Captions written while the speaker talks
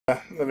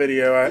the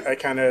video. I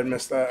kind of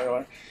missed that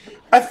earlier.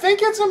 I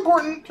think it's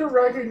important to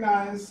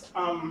recognize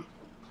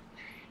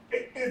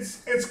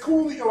it's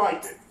cool that you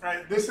liked it,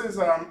 right? This is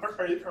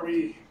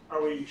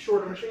are we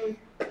short a machine?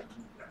 I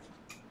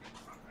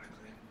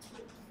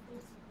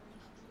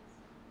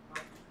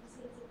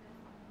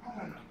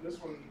don't know. This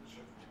one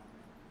should.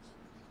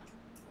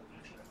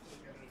 Actually, I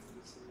think I know who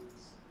this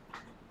is.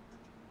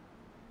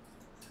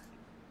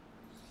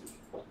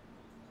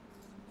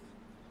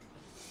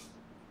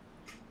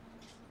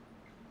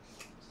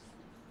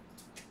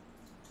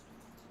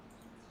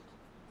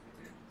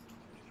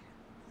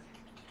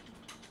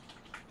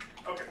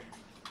 Okay.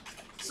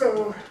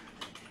 So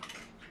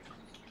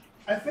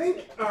I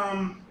think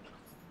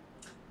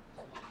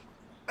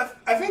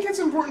I think it's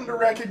important to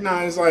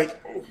recognize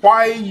like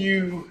why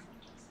you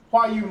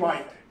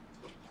liked it.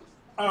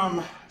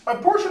 A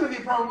portion of you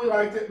probably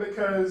liked it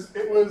because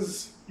it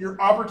was your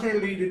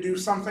opportunity to do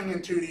something in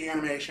 2D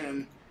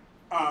animation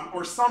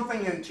or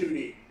something in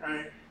 2D,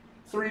 right?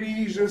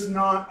 3D is just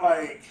not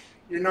like,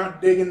 you're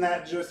not digging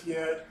that just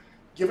yet.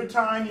 Give it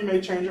time, you may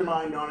change your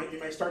mind on it. You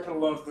may start to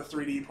love the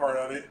 3D part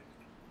of it.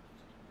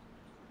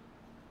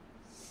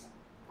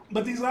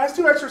 But these last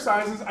two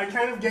exercises, I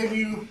kind of gave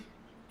you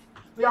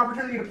the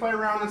opportunity to play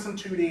around in some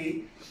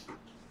 2D.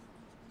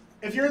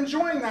 If you're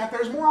enjoying that,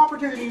 there's more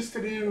opportunities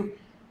to do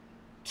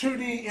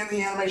 2D in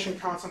the animation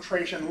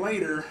concentration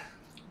later,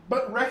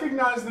 but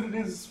recognize that it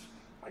is,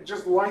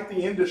 just like the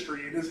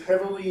industry, it is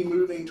heavily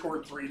moving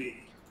toward 3D,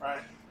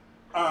 right?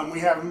 We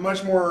have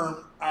much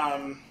more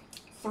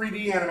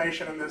 3D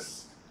animation in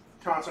this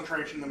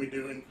concentration than we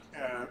do in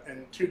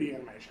 2D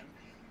animation.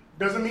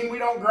 Doesn't mean we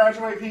don't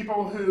graduate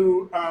people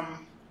who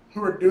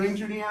are doing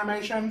 2D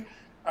animation.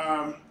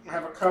 We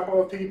have a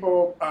couple of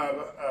people,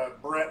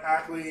 Brett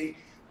Ackley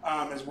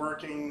is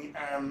working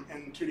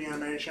in 2D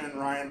animation.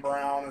 Ryan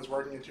Brown is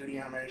working in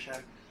 2D animation.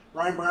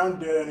 Ryan Brown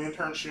did an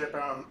internship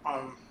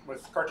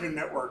with Cartoon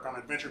Network on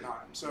Adventure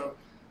Time. So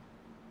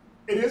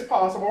it is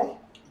possible,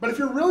 but if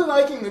you're really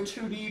liking the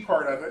 2D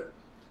part of it,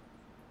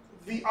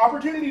 the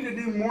opportunity to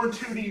do more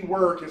 2D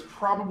work is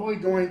probably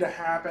going to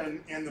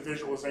happen in the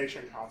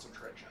visualization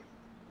concentration.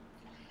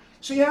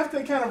 So you have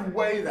to kind of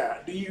weigh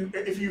that.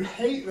 If you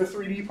hate the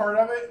 3D part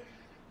of it,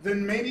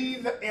 then maybe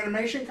the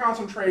animation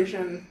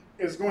concentration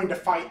is going to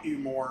fight you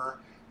more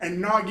and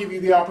not give you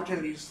the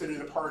opportunities to do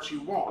the parts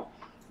you want.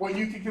 What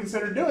you could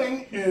consider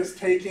doing is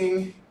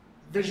taking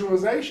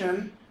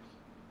visualization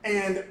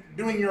and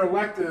doing your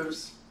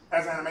electives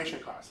as animation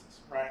classes,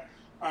 right?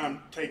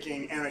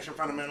 Taking animation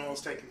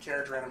fundamentals, taking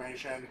character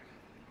animation,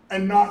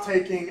 and not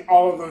taking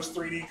all of those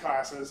 3D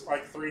classes,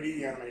 like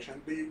 3D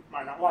animation, that you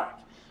might not like.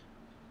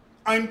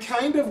 I'm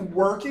kind of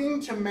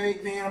working to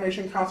make the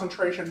animation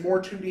concentration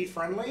more 2D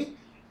friendly,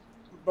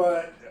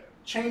 but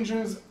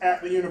changes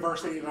at the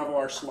university level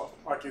are slow.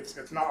 Like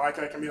it's not like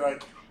I can be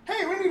like,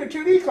 hey, we need a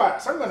 2D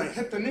class. I'm going to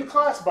hit the new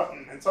class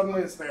button, and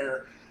suddenly it's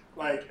there.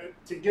 Like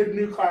to get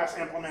new class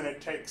implemented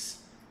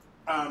takes,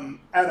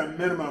 at a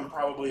minimum,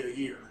 probably a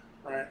year,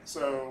 right?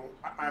 So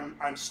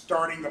I'm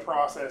starting the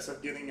process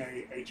of getting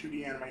a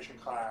 2D animation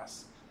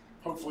class,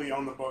 hopefully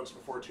on the books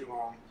before too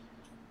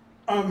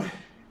long.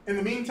 In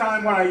the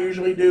meantime, what I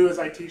usually do is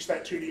I teach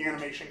that 2D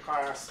animation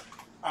class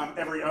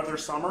every other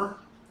summer.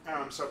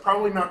 So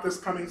probably not this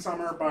coming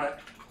summer, but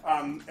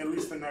at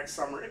least the next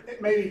summer.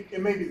 It may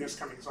be this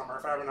coming summer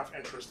if I have enough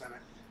interest in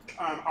it.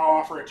 I'll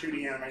offer a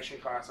 2D animation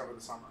class over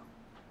the summer.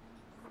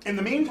 In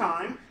the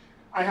meantime,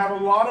 I have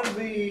a lot of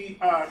the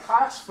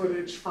class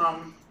footage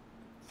from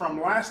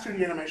last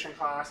 2D animation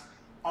class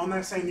on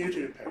that same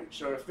YouTube page.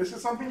 So if this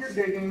is something you're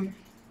digging,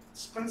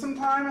 spend some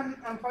time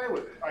and play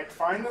with it. Like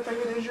find the thing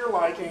that is you're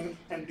liking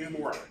and do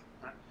more of it.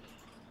 Right?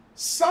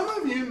 Some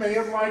of you may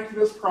have liked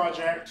this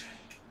project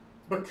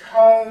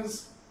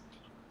because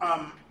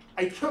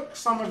I took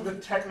some of the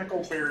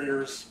technical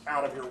barriers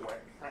out of your way.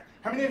 Right?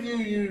 How many of you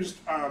used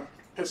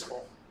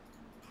Piscal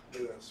to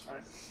do this?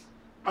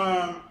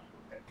 Right?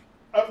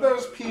 Of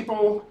those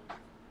people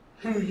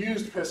who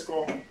used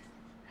Piscal,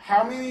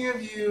 how many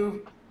of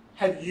you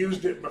had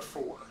used it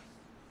before?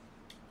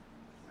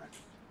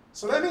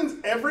 So that means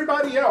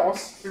everybody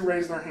else who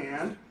raised their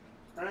hand,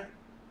 right?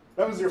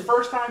 That was your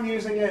first time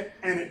using it,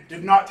 and it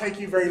did not take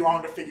you very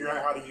long to figure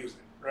out how to use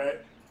it, right?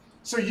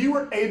 So you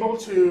were able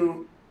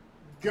to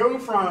go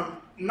from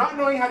not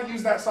knowing how to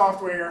use that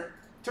software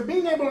to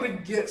being able to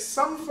get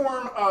some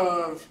form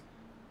of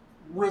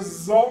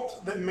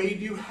result that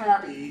made you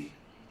happy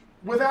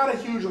without a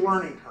huge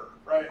learning curve,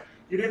 right?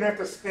 You didn't have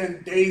to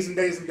spend days and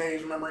days and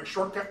days remembering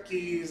shortcut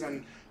keys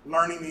and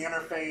learning the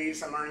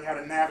interface and learning how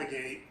to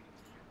navigate.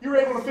 You were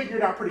able to figure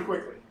it out pretty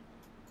quickly.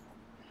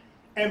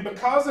 And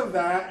because of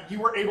that, you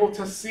were able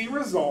to see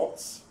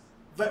results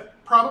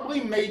that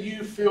probably made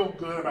you feel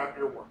good about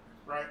your work,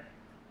 right?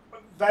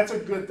 That's a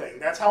good thing.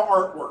 That's how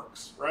art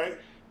works, right?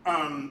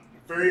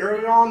 Very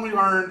early on, we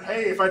learned,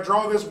 hey, if I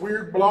draw this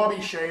weird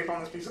blobby shape on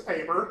this piece of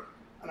paper,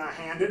 and I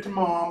hand it to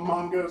Mom,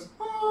 Mom goes,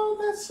 oh,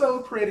 that's so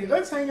pretty.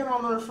 Let's hang it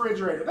on the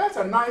refrigerator. That's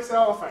a nice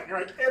elephant. You're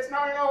like, it's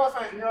not an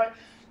elephant. And you're like,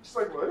 She's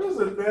like, what is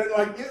it, man?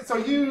 Like, so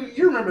you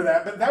remember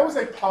that, but that was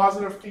a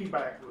positive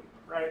feedback loop,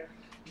 right?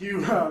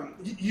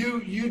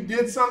 You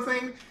did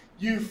something,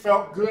 you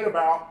felt good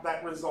about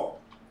that result.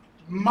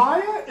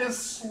 Maya is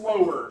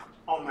slower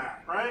on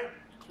that, right?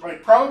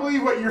 Like, probably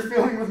what you're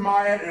feeling with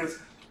Maya is,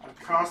 I'm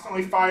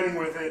constantly fighting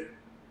with it,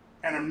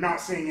 and I'm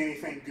not seeing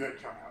anything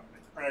good come out of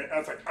it, right?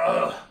 That's like,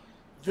 ugh,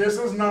 this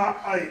does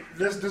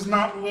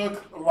not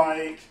look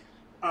like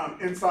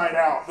Inside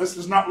Out. This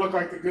does not look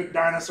like The Good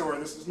Dinosaur.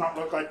 This does not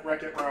look like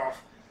Wreck-It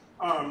Ralph.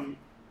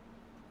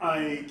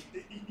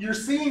 You're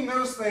seeing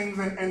those things,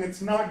 and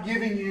it's not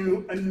giving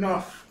you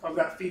enough of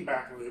that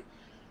feedback loop.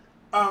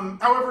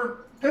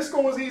 However,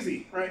 Piskel was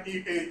easy, right?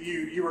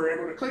 You were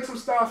able to click some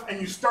stuff,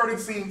 and you started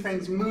seeing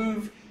things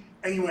move,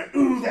 and you went,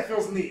 ooh, that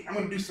feels neat. I'm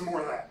going to do some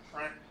more of that,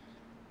 right?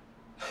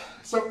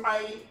 So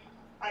I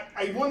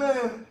want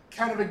to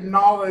kind of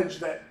acknowledge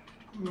that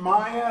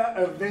Maya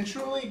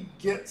eventually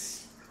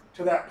gets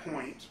to that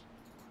point,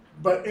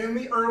 but in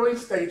the early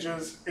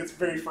stages, it's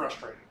very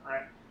frustrating,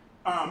 right?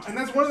 And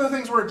that's one of the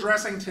things we're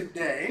addressing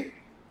today,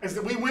 is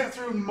that we went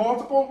through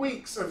multiple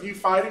weeks of you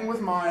fighting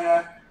with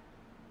Maya,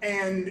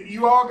 and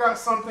you all got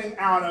something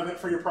out of it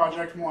for your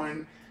project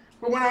one.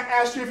 But when I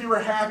asked you if you were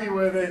happy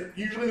with it,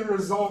 usually the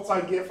results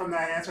I get from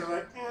that answer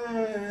are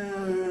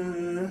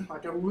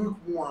like a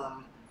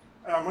lukewarm.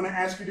 When I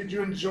ask you, did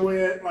you enjoy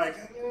it? Like,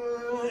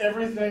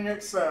 everything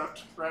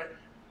except, right?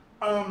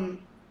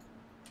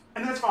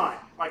 And that's fine.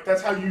 Like,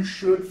 that's how you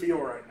should feel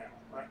right now,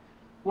 right?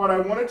 What I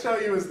want to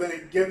tell you is that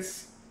it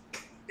gets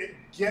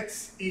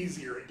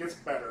easier, it gets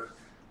better.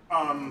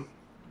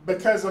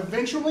 Because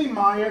eventually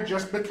Maya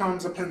just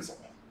becomes a pencil,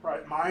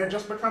 right? Maya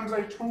just becomes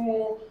a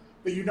tool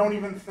that you don't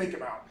even think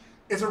about.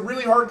 It's a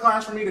really hard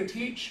class for me to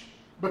teach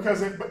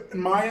because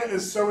Maya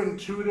is so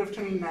intuitive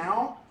to me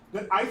now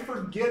that I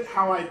forget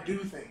how I do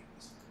things.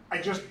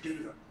 I just do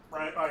them,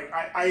 right? Like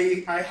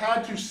I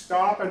had to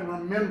stop and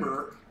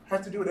remember. I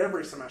have to do it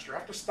every semester. I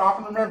have to stop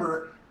and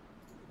remember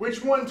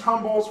which one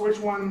tumbles, which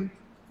one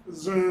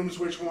zooms,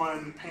 which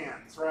one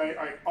pans, right?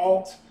 Like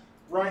Alt,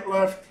 right,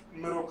 left,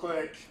 middle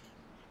click.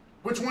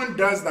 Which one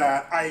does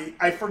that?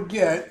 I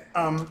forget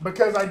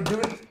because I do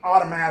it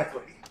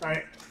automatically,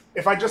 right?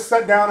 If I just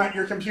sit down at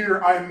your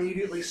computer, I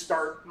immediately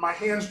my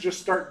hands just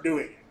start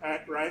doing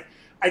it, right?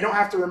 I don't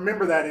have to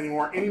remember that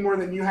anymore, any more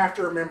than you have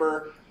to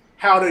remember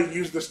how to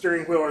use the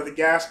steering wheel or the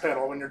gas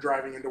pedal when you're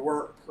driving into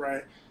work,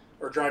 right?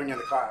 Or driving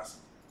into class.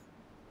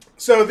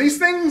 So these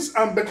things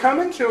become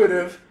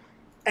intuitive,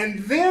 and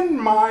then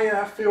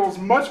Maya feels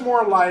much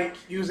more like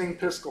using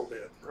Piskel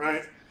did,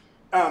 right?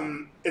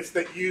 It's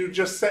that you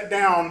just sit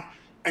down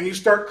and you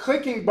start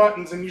clicking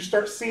buttons and you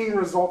start seeing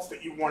results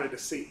that you wanted to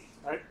see,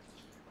 right?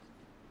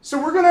 So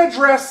we're going to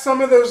address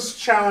some of those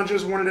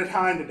challenges one at a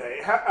time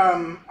today.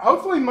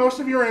 Hopefully most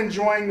of you are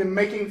enjoying the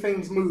making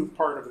things move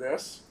part of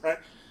this, right?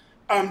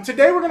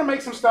 Today we're going to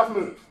make some stuff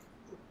move.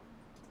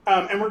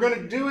 And we're going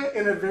to do it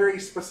in a very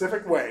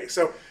specific way.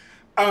 So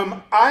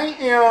I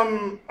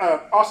am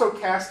also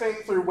casting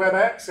through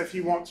WebEx if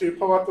you want to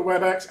pull up the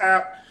WebEx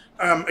app.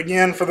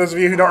 Again, for those of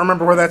you who don't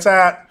remember where that's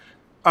at,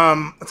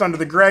 it's under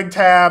the Greg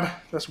tab,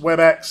 this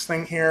WebEx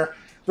thing here.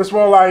 This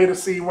will allow you to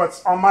see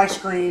what's on my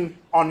screen,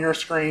 on your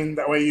screen.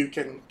 That way you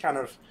can kind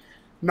of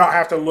not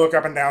have to look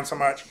up and down so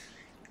much.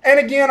 And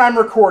again, I'm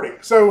recording.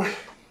 So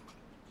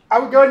I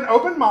would go ahead and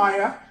open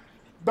Maya,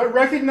 but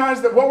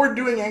recognize that what we're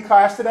doing in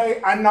class today,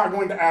 I'm not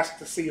going to ask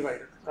to see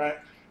later, right?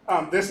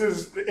 This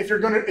is, if you're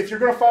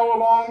gonna follow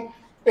along,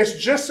 it's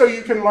just so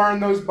you can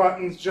learn those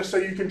buttons, just so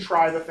you can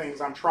try the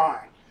things I'm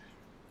trying.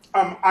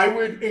 I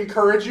would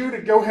encourage you to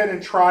go ahead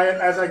and try it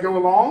as I go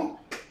along,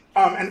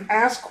 and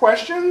ask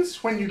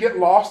questions when you get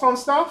lost on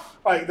stuff.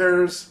 Like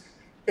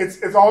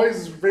it's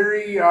always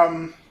very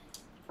kind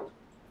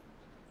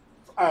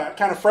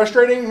of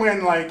frustrating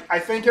when like I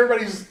think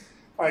everybody's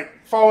like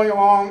following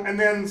along, and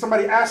then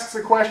somebody asks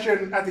a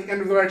question at the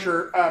end of the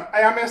lecture.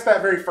 Hey, I missed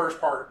that very first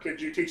part. Could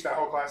you teach that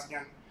whole class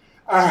again?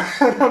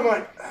 And I'm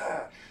like,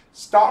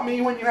 stop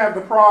me when you have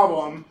the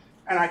problem,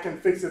 and I can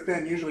fix it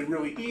then, usually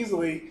really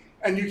easily,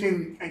 and you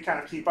can kind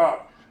of keep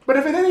up. But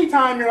if at any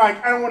time you're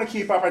like, I don't want to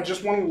keep up, I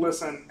just want to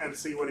listen and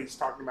see what he's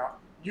talking about,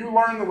 you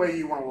learn the way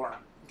you want to learn,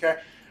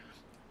 okay?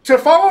 To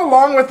follow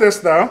along with this,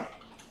 though,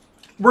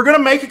 we're going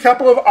to make a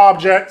couple of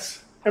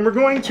objects, and we're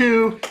going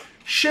to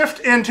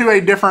shift into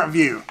a different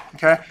view,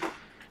 okay?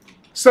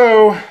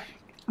 So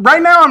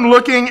right now I'm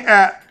looking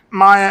at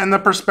Maya in the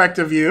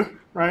perspective view,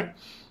 right?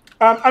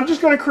 I'm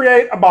just going to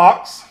create a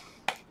box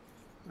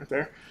right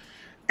there.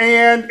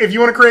 And if you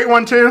want to create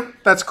one too,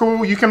 that's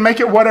cool. You can make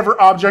it whatever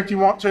object you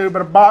want to,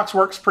 but a box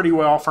works pretty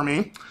well for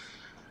me.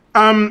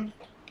 I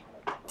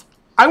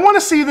want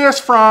to see this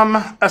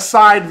from a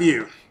side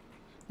view,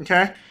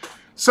 okay?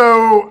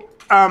 So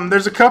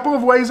there's a couple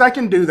of ways I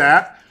can do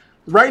that.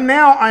 Right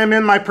now, I am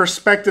in my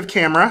perspective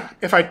camera.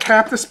 If I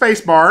tap the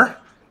space bar,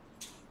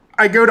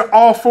 I go to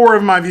all four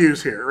of my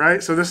views here,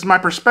 right? So this is my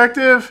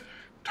perspective,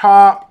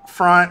 top,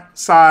 front,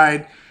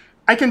 side.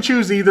 I can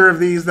choose either of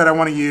these that I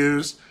want to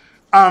use.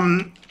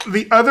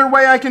 The other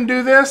way I can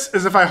do this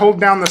is if I hold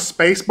down the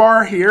space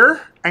bar here,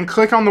 and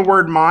click on the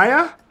word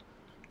Maya,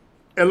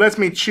 it lets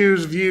me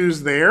choose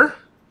views there.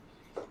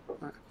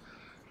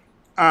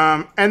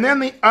 And then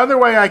the other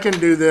way I can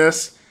do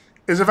this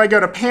is if I go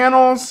to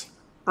panels,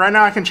 right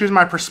now I can choose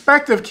my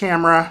perspective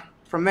camera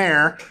from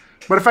there.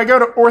 But if I go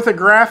to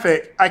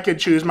orthographic, I could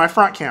choose my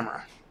front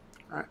camera.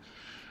 Right?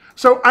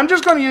 So I'm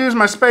just going to use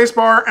my space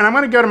bar and I'm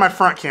going to go to my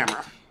front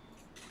camera.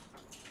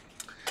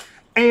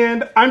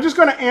 And I'm just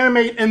going to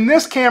animate in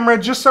this camera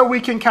just so we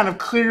can kind of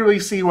clearly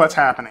see what's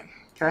happening.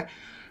 Okay?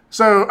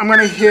 So I'm going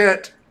to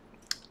hit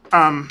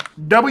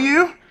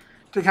W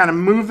to kind of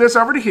move this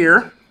over to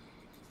here.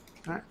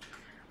 Right?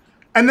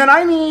 And then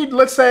I need,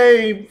 let's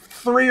say,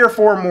 3 or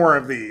 4 more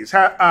of these.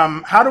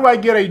 How do I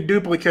get a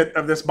duplicate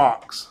of this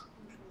box?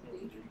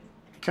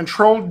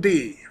 Control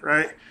D,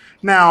 right?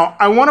 Now,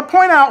 I want to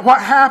point out what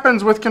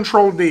happens with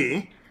Control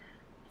D.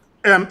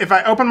 If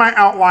I open my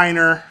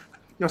outliner,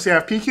 you'll see I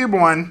have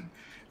P-Cube1.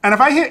 And if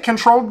I hit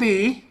Control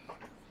D,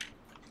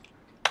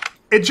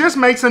 it just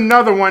makes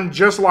another one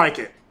just like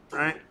it,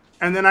 right?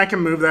 And then I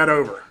can move that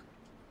over.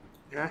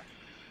 Okay.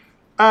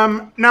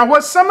 Now,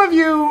 what some of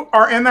you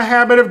are in the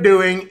habit of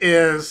doing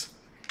is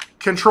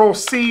Control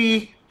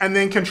C and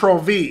then Control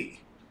V.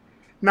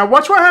 Now,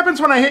 watch what happens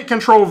when I hit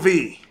Control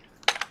V.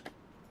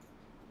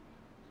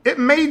 It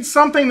made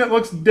something that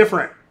looks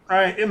different,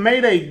 right? It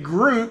made a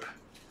group,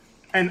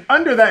 and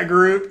under that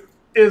group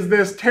is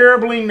this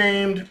terribly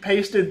named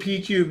pasted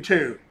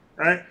P-Cube2,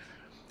 right?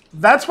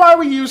 That's why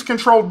we use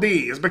Control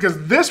D, is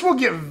because this will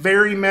get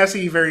very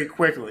messy very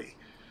quickly.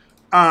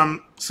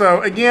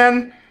 So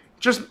again,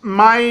 just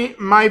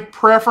my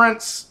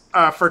preference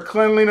for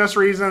cleanliness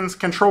reasons,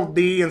 Control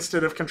D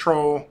instead of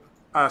Control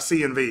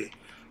C and V.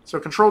 So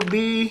Control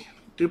D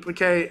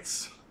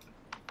duplicates.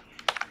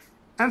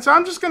 And so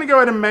I'm just going to go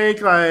ahead and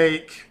make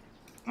like,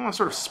 I'm going to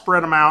sort of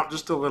spread them out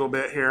just a little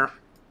bit here.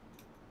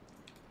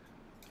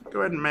 Go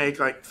ahead and make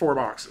like 4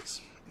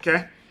 boxes,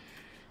 okay?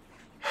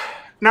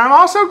 Now I'm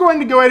also going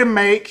to go ahead and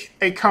make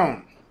a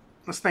cone,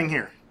 this thing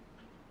here.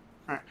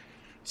 All right.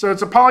 So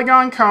it's a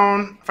polygon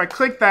cone. If I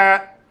click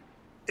that,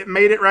 it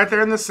made it right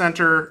there in the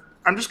center.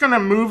 I'm just going to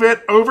move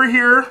it over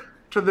here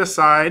to this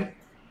side,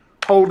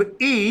 hold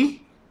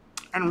E,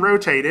 and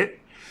rotate it.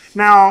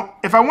 Now,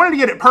 if I wanted to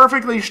get it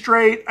perfectly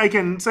straight, I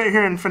can sit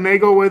here and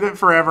finagle with it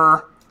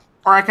forever,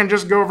 or I can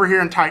just go over here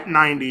and type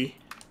 90.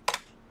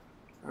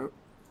 Oh,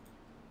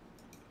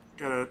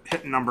 gotta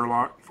hit number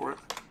lock for it.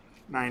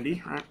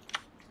 90, right?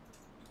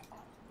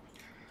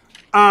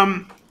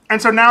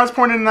 And so now it's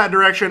pointed in that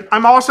direction.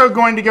 I'm also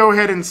going to go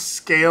ahead and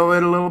scale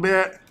it a little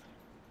bit,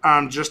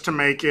 just to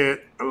make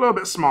it a little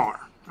bit smaller.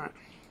 Right?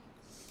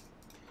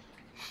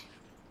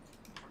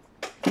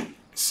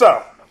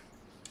 So,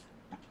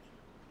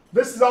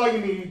 this is all you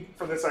need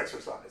for this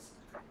exercise.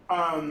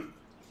 And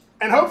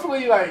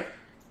hopefully, like,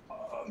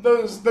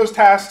 those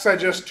tasks I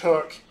just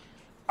took,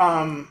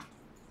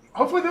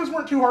 hopefully those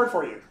weren't too hard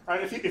for you.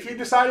 Right? If you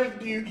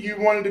decided you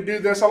wanted to do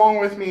this along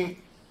with me,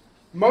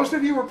 most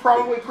of you were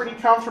probably pretty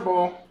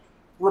comfortable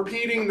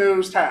repeating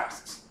those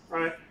tasks,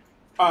 right?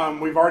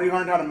 We've already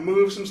learned how to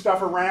move some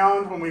stuff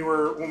around when we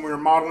were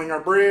modeling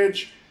our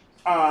bridge.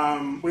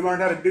 We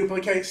learned how to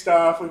duplicate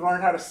stuff. We've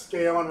learned how to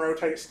scale and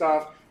rotate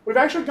stuff. We've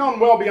actually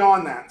gone well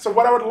beyond that. So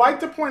what I would like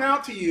to point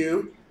out to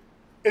you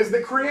is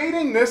that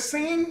creating this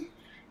scene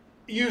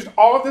used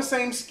all of the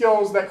same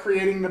skills that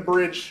creating the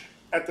bridge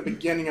at the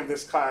beginning of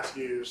this class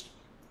used.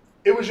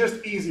 It was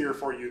just easier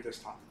for you this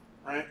time,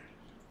 right?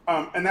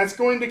 And that's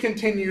going to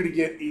continue to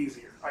get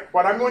easier. Like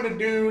what I'm going to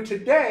do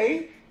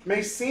today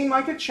may seem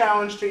like a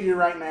challenge to you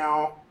right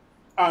now.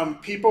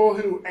 People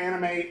who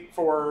animate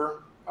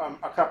for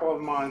a couple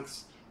of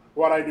months,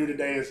 what I do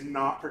today is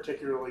not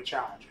particularly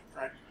challenging,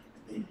 right?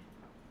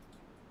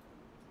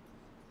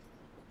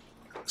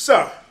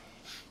 So,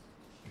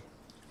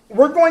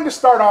 we're going to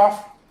start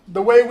off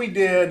the way we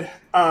did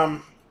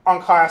on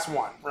class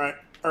 1, right?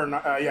 Or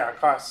yeah,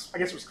 I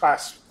guess it was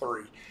class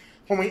 3,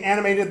 when we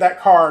animated that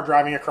car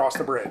driving across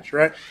the bridge,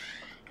 right?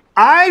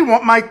 I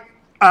want my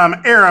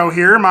arrow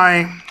here,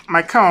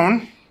 my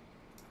cone.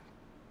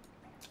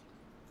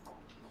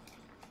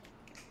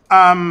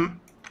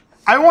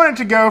 I want it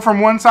to go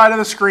from one side of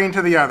the screen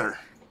to the other.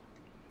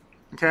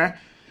 Okay?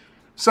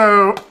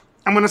 So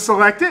I'm going to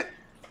select it.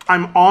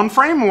 I'm on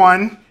frame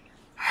 1.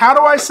 How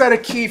do I set a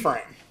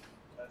keyframe?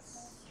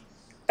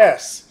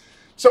 S.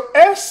 So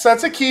S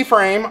sets a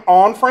keyframe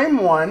on frame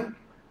 1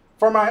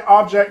 for my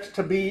object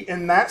to be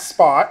in that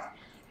spot.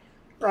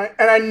 Right?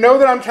 And I know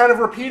that I'm kind of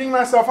repeating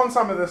myself on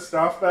some of this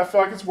stuff, but I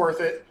feel like it's worth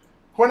it.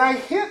 When I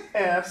hit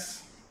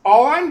S,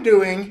 all I'm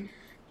doing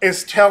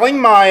is telling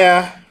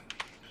Maya,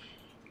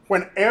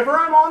 whenever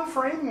I'm on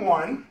frame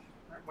 1,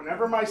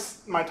 whenever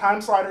my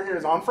time slider here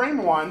is on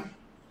frame 1,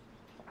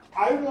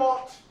 I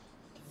want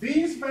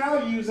these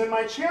values in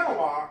my channel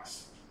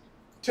box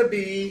to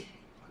be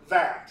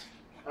that,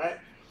 right?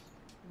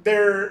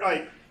 They're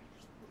like,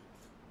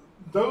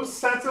 those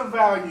sets of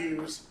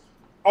values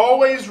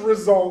always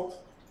result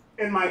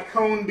in my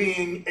cone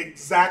being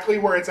exactly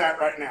where it's at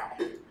right now,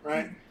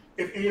 right?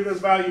 If any of those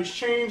values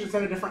change, it's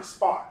in a different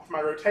spot. If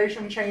my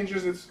rotation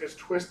changes, it's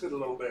twisted a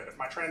little bit. If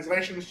my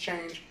translations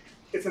change,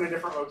 it's in a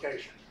different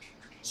location.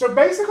 So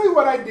basically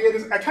what I did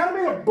is I kind of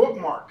made a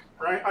bookmark,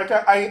 right? Like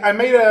I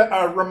made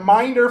a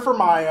reminder for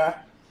Maya.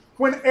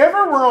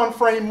 Whenever we're on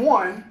frame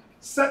 1,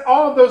 set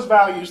all of those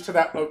values to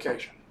that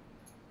location,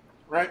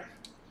 right?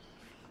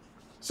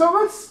 So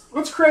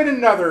let's create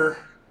another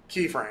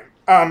keyframe.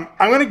 I'm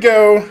going to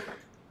go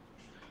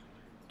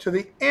to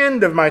the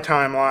end of my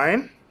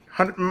timeline.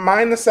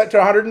 Mine is set to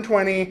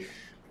 120.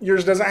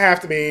 Yours doesn't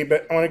have to be,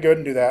 but I want to go ahead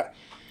and do that.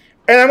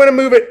 And I'm going to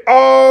move it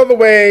all the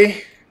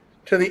way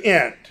to the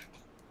end,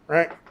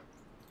 right?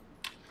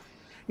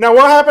 Now,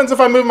 what happens if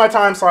I move my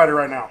time slider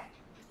right now?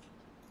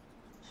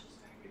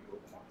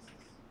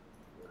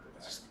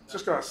 It's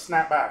just going to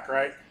snap back,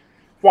 right?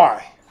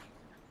 Why?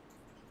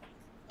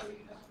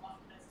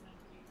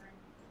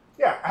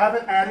 Yeah, I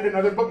haven't added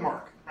another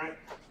bookmark, right?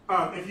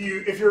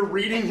 If you're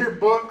reading your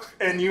book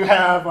and you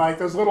have like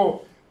those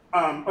little,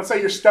 let's say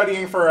you're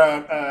studying for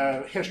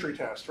a history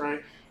test,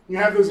 right? You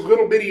have those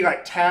little bitty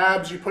like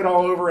tabs you put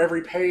all over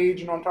every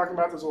page. You know what I'm talking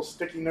about? Those little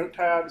sticky note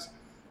tabs,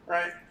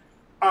 right?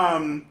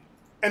 And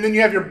then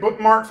you have your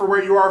bookmark for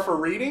where you are for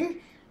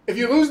reading. If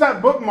you lose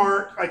that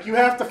bookmark, like you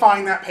have to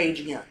find that page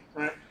again,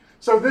 right?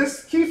 So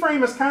this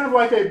keyframe is kind of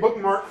like a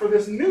bookmark for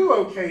this new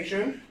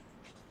location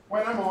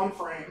when I'm on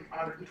frame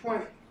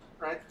 120,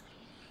 right?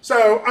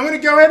 So I'm going to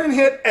go ahead and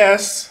hit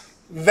S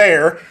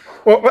there.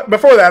 Well,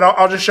 before that,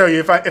 I'll just show you.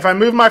 If I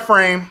move my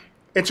frame,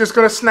 it's just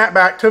going to snap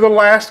back to the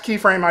last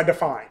keyframe I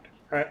defined,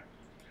 right?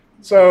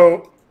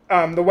 So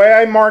the way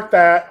I mark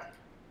that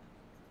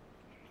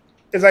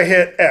is I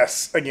hit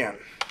S again.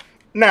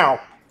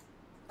 Now,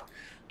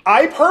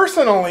 I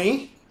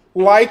personally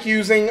like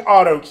using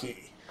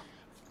AutoKey.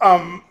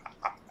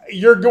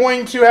 You're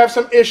going to have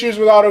some issues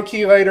with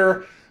AutoKey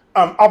later.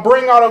 I'll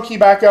bring AutoKey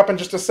back up in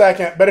just a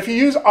second, but if you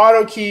use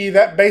AutoKey,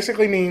 that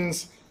basically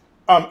means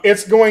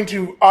it's going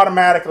to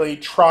automatically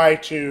try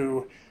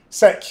to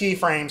set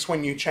keyframes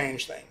when you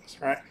change things,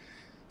 right?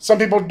 Some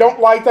people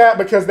don't like that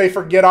because they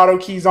forget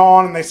AutoKey's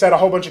on and they set a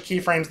whole bunch of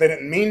keyframes they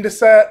didn't mean to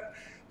set.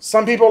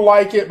 Some people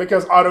like it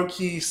because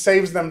AutoKey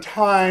saves them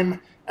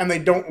time and they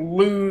don't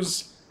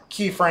lose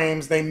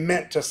keyframes they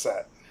meant to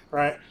set,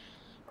 right?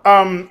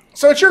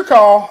 So it's your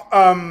call,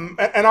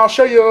 and I'll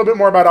show you a little bit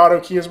more about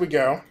AutoKey as we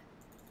go.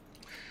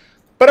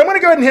 But I'm going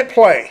to go ahead and hit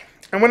play.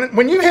 And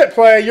when you hit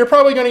play, you're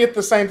probably going to get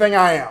the same thing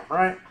I am,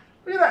 right?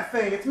 Look at that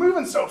thing. It's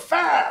moving so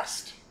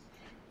fast,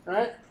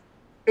 right?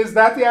 Is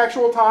that the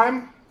actual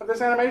time of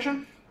this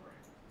animation?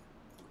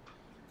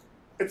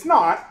 It's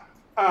not.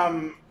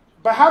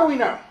 But how do we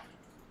know?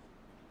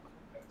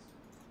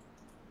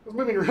 It's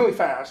moving really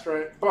fast,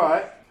 right?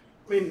 But,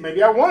 I mean,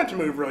 maybe I want it to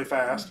move really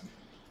fast.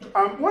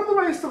 One of the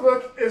ways to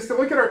look is to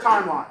look at our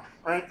timeline,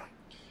 right?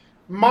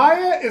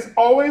 Maya is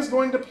always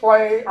going to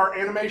play our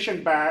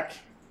animation back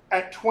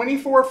at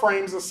 24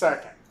 frames a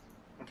second,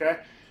 okay?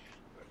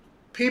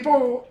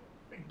 People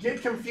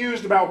get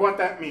confused about what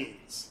that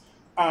means.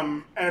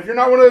 And if you're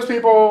not one of those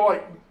people,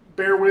 like,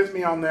 bear with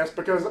me on this,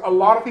 because a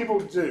lot of people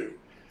do.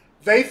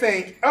 They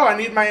think, oh, I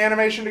need my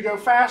animation to go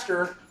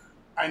faster.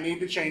 I need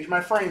to change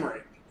my frame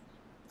rate.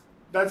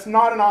 That's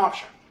not an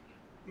option.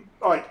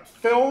 Like,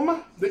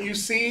 film that you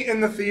see in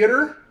the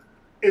theater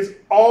is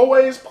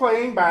always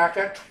playing back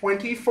at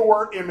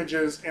 24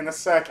 images in a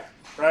second,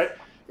 right?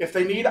 If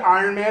they need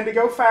Iron Man to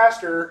go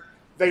faster,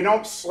 they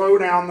don't slow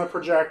down the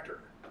projector,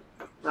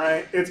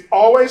 right? It's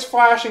always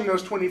flashing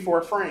those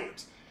 24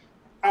 frames.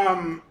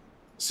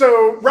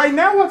 So right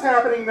now what's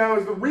happening, though,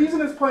 is the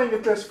reason it's playing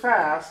it this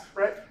fast,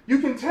 right? You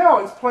can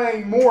tell it's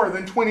playing more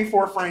than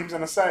 24 frames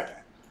in a second,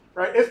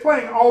 right? It's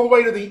playing all the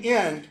way to the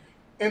end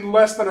in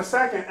less than a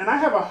second, and I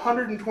have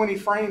 120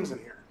 frames in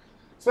here.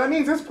 So that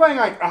means it's playing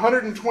like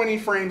 120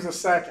 frames a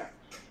second.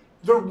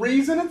 The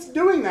reason it's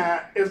doing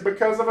that is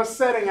because of a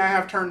setting I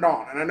have turned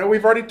on. And I know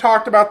we've already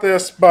talked about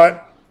this,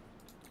 but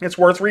it's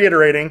worth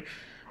reiterating.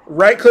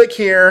 Right-click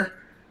here,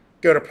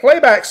 go to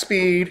playback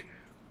speed,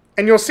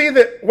 and you'll see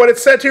that what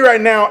it's set to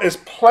right now is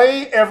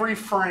play every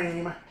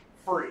frame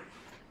free,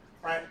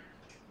 right?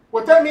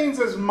 What that means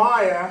is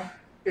Maya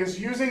is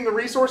using the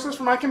resources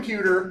from my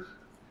computer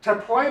to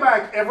play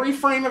back every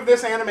frame of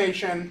this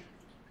animation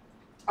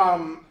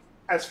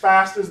as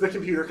fast as the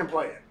computer can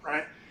play it,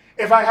 right?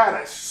 If I had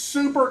a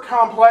super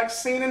complex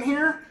scene in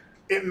here,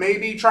 it may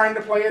be trying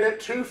to play it at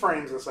 2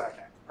 frames a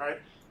second, right?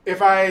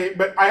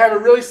 But I have a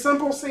really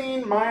simple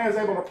scene, Maya is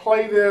able to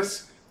play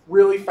this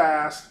really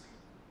fast,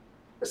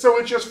 so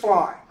it's just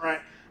flying, right?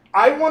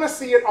 I want to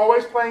see it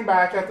always playing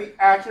back at the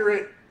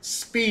accurate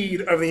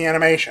speed of the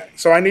animation.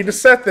 So I need to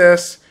set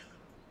this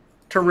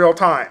to real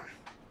time.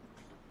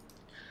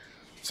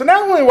 So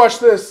now when we watch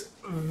this,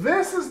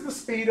 this is the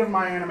speed of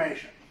my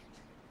animation,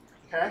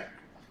 okay?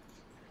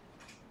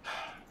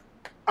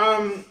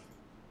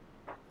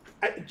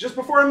 Just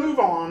before I move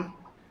on,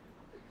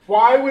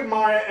 why would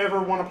Maya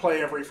ever want to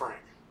play every frame?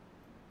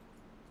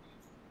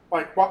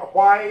 Like,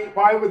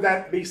 why would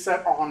that be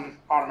set on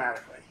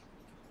automatically?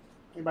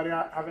 Anybody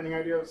have any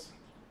ideas?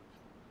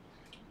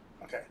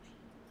 Okay.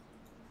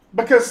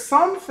 Because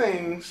some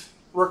things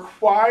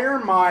require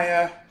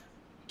Maya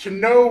to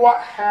know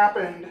what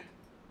happened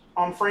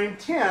on frame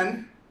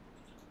 10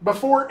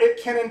 before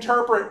it can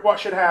interpret what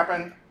should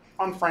happen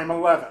on frame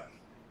 11.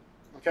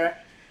 Okay?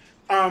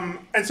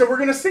 And so we're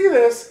going to see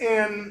this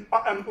in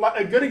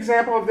a good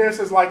example of this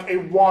is like a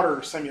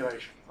water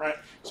simulation, right?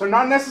 So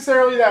not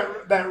necessarily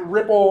that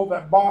ripple,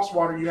 that boss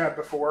water you had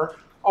before,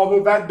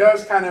 although that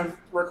does kind of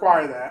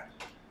require that.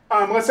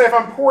 Let's say if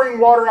I'm pouring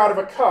water out of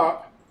a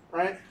cup,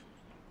 right?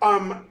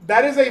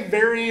 That is a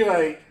very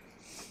like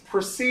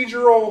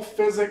procedural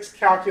physics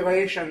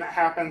calculation that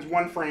happens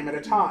one frame at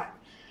a time.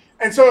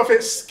 And so if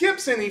it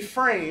skips any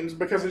frames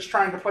because it's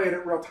trying to play it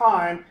at real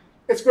time,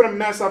 it's going to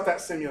mess up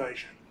that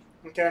simulation.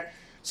 Okay?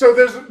 So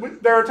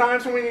there are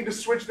times when we need to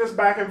switch this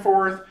back and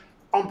forth.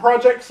 On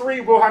Project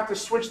 3, we'll have to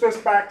switch this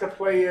back to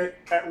play it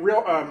at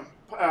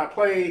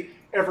play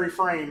every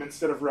frame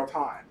instead of real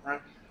time,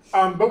 right?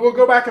 But we'll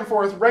go back and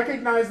forth.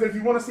 Recognize that if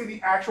you want to see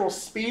the actual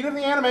speed of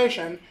the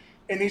animation,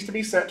 it needs to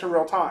be set to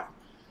real time.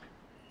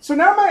 So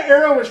now my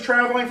arrow is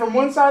traveling from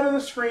one side of the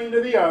screen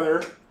to the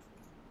other,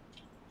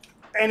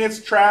 and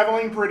it's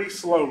traveling pretty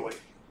slowly,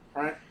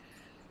 right?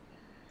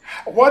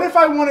 What if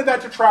I wanted that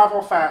to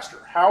travel faster?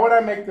 How would I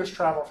make this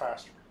travel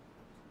faster?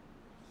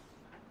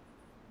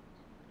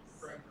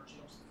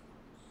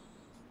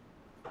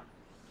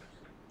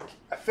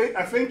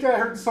 I think I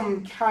heard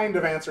some kind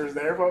of answers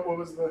there. What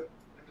was the?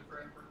 If the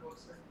frames were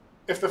closer.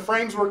 If the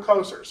frames were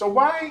closer. So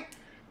why?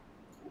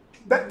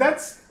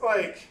 That's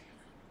like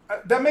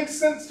that makes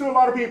sense to a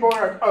lot of people.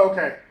 Like, oh,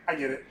 okay, I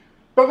get it.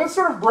 But let's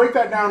sort of break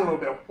that down a little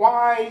bit.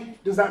 Why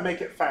does that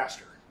make it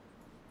faster?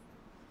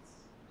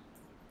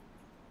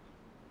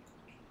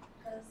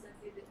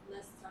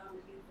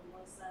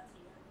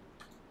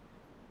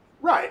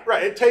 Right.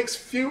 It takes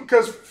few,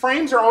 because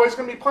frames are always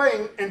going to be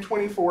playing in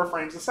 24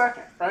 frames a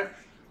second, right?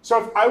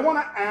 So if I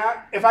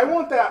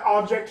want that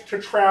object to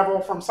travel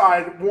from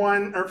side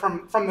one, or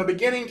from the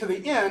beginning to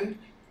the end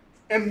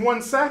in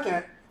 1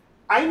 second,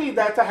 I need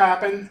that to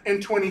happen in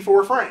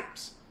 24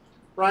 frames,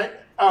 right?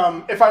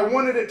 If I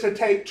wanted it to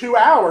take 2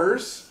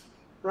 hours,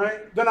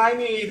 right, then I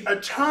need a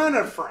ton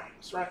of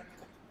frames, right?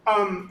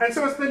 And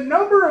so it's the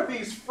number of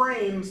these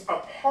frames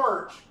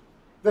apart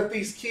that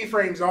these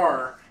keyframes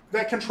are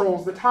that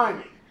controls the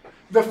timing.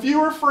 The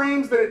fewer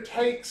frames that it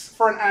takes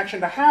for an action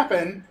to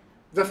happen,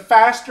 the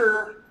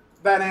faster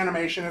that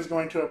animation is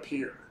going to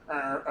appear,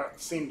 or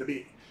seem to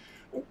be.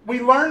 We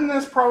learned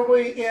this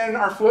probably in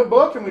our flip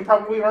book, and we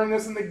probably learned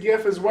this in the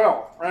GIF as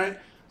well, right?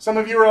 Some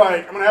of you are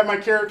like, I'm going to have my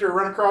character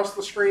run across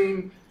the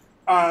screen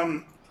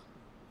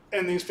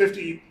in these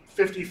 50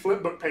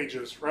 flip book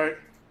pages, right?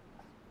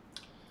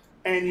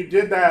 And you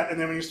did that, and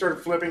then when you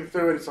started flipping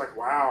through it, it's like,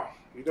 wow,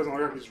 he doesn't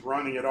look like he's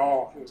running at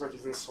all. It looks like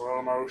he's in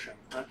slow motion,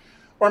 right?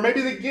 Or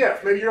maybe the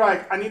GIF. Maybe you're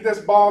like, I need this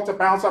ball to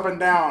bounce up and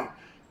down.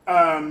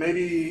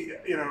 Maybe,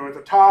 at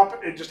the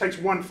top, it just takes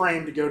 1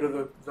 frame to go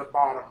to the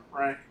bottom,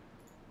 right?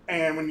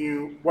 And when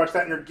you watch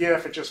that in your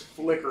GIF, it's just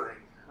flickering,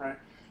 right?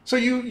 So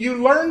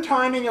you learn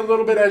timing a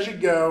little bit as you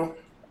go,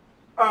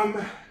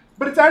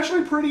 but it's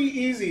actually pretty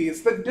easy.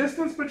 It's the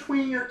distance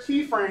between your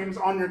keyframes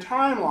on your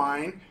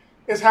timeline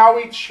is how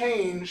we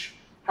change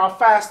how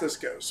fast this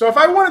goes. So if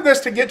I wanted this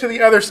to get to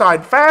the other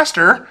side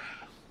faster,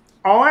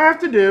 all I have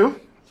to do,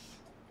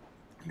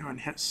 I'm going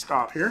to hit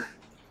stop here.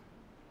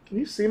 Can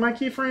you see my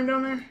keyframe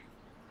down there?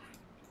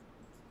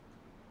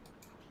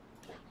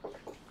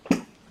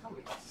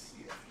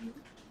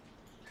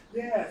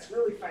 Yeah, it's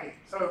really faint.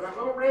 So that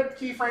little red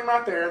keyframe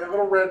right there, that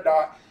little red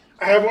dot,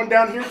 I have one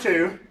down here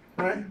too,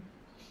 right?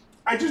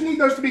 I just need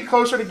those to be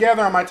closer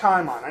together on my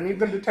timeline. I need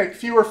them to take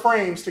fewer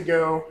frames to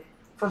go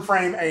from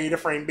frame A to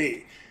frame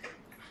B.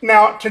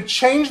 Now, to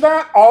change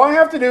that, all I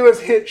have to do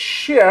is hit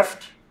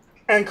Shift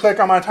and click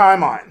on my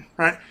timeline,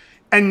 right?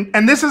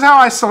 And this is how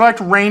I select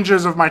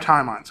ranges of my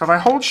timeline. So if I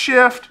hold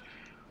Shift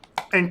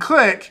and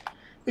click,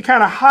 it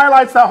kind of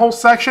highlights that whole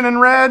section in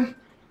red,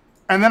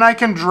 and then I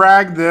can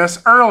drag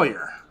this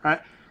earlier,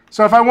 right?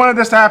 So if I wanted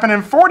this to happen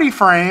in 40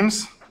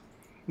 frames,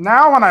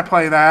 now when I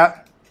play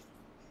that,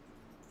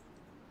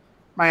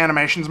 my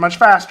animation is much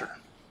faster,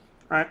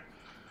 right?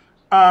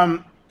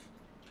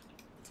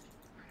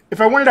 If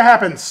I wanted to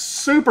happen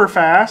super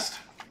fast,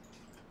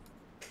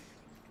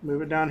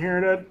 move it down here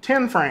to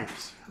 10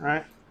 frames,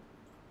 right?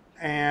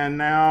 And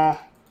now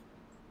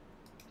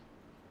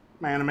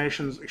my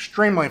animation is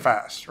extremely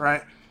fast,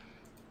 right?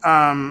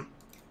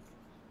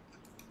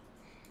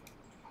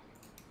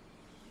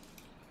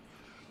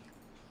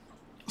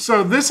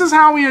 So this is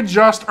how we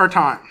adjust our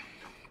time.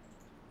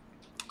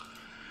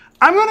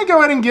 I'm going to go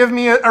ahead and give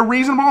me a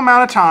reasonable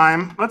amount of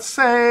time. Let's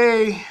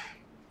see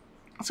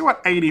what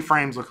 80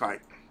 frames look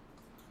like.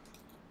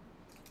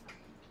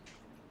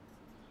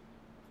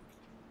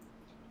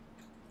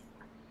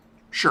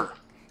 Sure.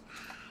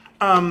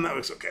 That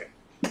looks okay.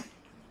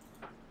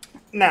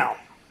 Now,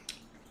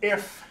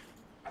 if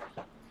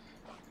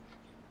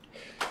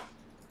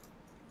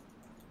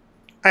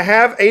I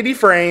have 80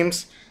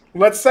 frames,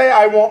 let's say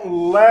I want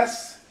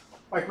less,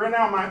 like right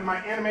now my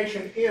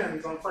animation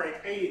ends on frame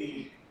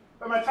 80,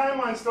 but my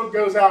timeline still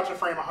goes out to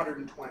frame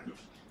 120.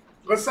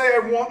 Let's say I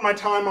want my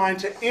timeline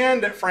to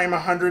end at frame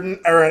 100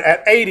 or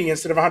at 80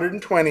 instead of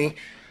 120.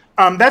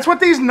 That's what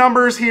these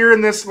numbers here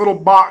in this little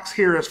box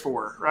here is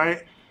for,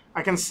 right?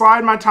 I can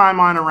slide my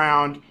timeline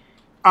around,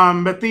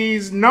 but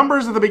these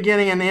numbers at the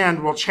beginning and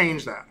end will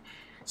change that.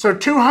 So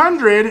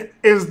 200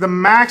 is the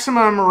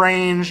maximum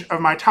range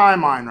of my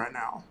timeline right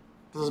now.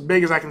 This is as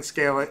big as I can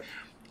scale it.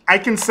 I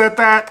can set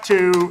that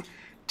to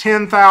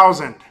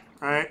 10,000,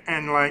 right?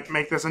 And like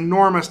make this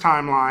enormous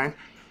timeline.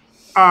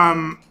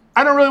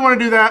 I don't really want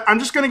to do that. I'm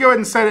just going to go ahead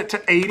and set it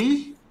to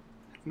 80.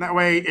 And that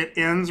way it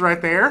ends right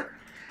there.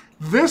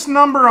 This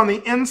number on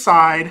the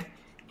inside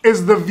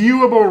is the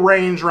viewable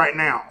range right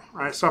now,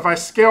 right? So if I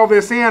scale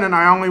this in and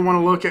I only want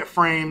to look at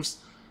frames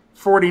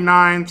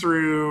 49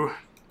 through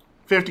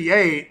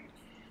 58,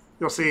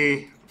 you'll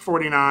see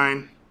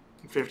 49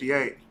 and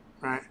 58,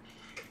 right?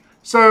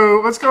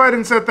 So let's go ahead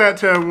and set that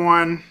to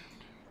 1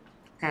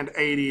 and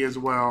 80 as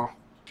well.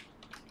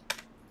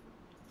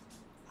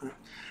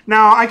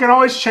 Now, I can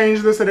always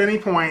change this at any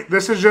point.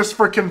 This is just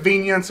for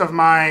convenience of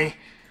my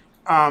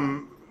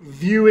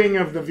viewing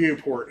of the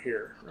viewport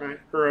here, right?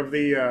 Or of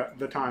the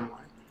timeline.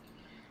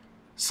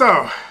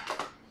 So,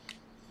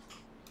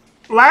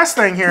 last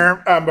thing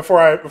here before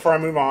I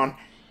move on.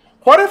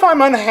 What if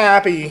I'm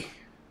unhappy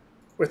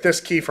with this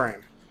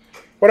keyframe?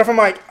 What if I'm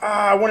like,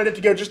 I wanted it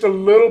to go just a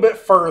little bit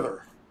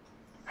further?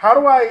 How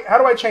do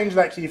I change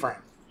that keyframe?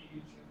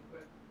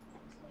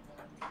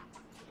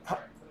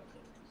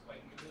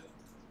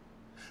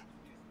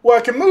 Well,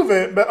 I can move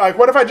it, but like,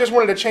 what if I just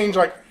wanted to change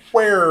like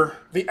where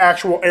the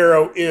actual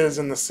arrow is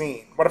in the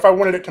scene? What if I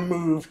wanted it to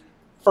move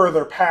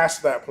further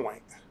past that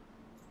point?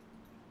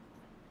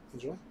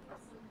 You would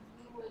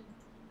move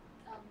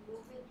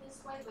it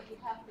this way, but you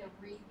have to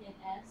re-hit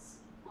S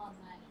on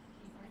that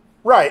keyframe.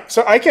 Right.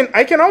 So I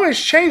can always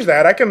change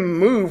that. I can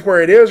move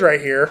where it is right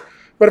here.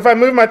 But if I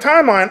move my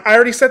timeline, I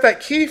already set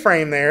that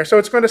keyframe there, so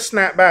it's going to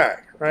snap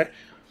back, right?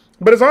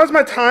 But as long as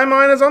my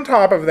timeline is on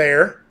top of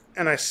there,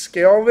 and I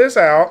scale this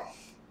out,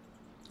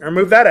 or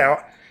move that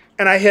out,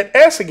 and I hit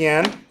S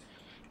again,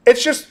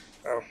 it's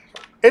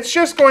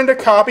just going to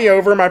copy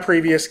over my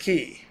previous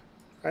key.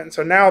 Right? And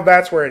so now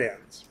that's where it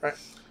ends, right?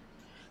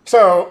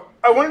 So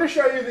I wanted to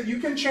show you that you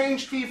can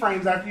change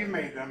keyframes after you've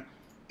made them.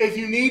 If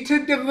you need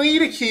to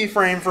delete a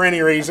keyframe for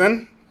any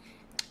reason,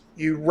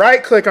 you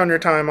right-click on your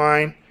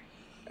timeline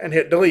and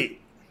hit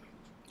delete.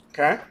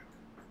 Okay?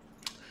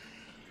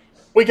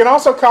 We can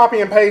also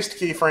copy and paste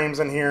keyframes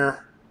in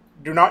here.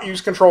 Do not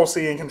use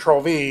Control-C and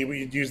Control-V.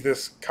 We use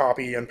this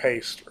copy and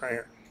paste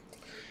right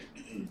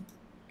here.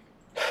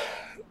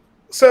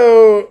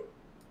 So,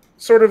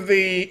 sort of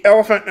the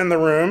elephant in the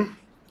room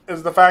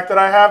is the fact that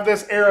I have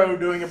this arrow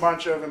doing a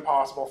bunch of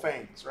impossible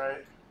things,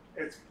 right?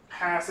 It's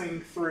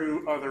passing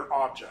through other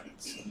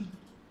objects,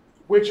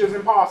 which is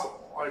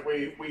impossible. Like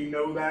we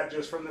know that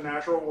just from the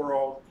natural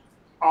world.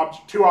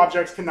 Two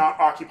objects cannot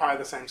occupy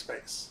the same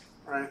space,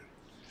 right?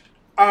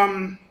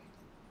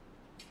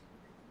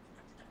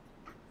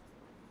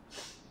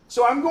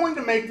 So I'm going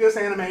to make this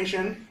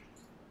animation.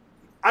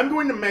 I'm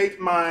going to make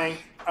my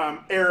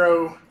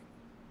arrow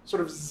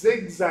sort of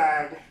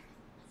zigzag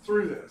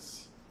through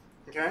this,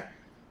 okay?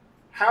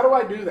 How do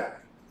I do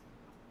that?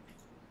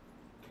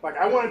 Like,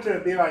 I want it to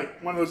be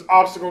like one of those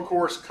obstacle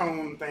course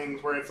cone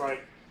things where it's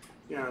like,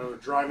 you know,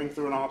 driving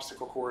through an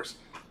obstacle course.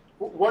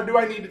 What do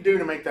I need to do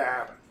to make that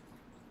happen?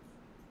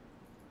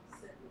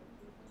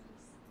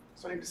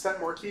 So I need to set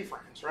more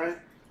keyframes, right?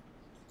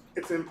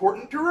 It's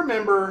important to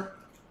remember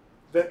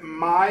that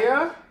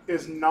Maya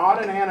is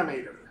not an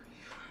animator.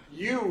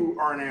 You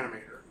are an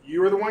animator.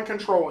 You are the one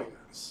controlling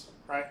this,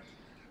 right?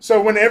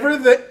 So whenever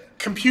the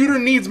computer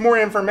needs more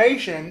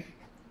information,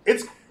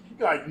 it's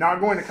like not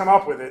going to come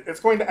up with it.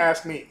 It's going to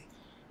ask me,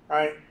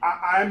 right?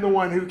 I'm the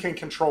one who can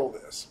control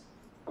this.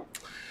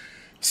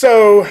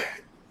 So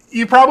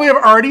you probably have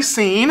already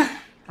seen,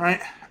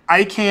 right?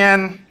 I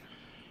can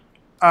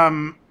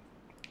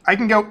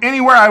go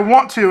anywhere I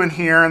want to in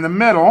here in the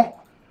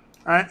middle,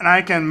 right? And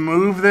I can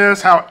move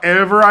this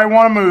however I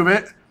want to move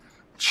it,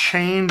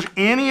 change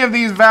any of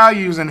these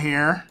values in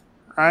here,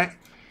 right?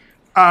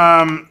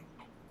 And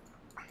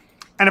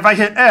if I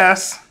hit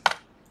S,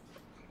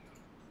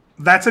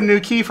 that's a new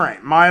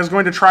keyframe. Maya's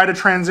going to try to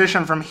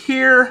transition from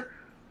here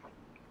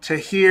to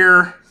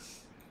here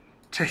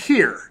to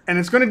here. And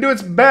it's going to do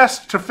its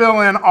best to fill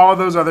in all of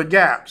those other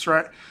gaps,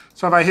 right?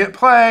 So if I hit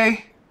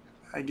play,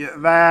 I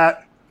get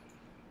that.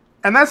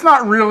 And that's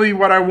not really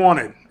what I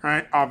wanted,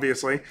 right?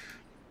 Obviously.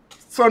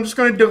 So I'm just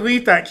going to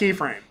delete that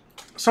keyframe.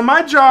 So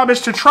my job is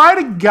to try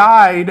to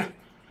guide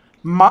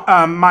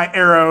my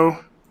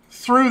arrow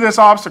through this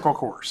obstacle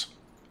course.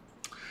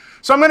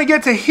 So I'm going to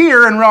get to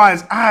here and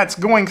realize, it's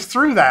going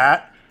through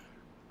that.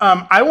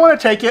 I want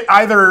to take it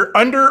either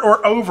under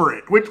or over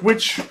it.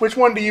 Which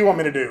one do you want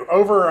me to do?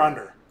 Over or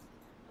under?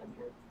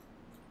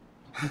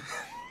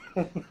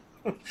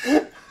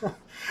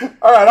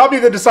 All right, I'll be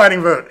the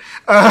deciding vote.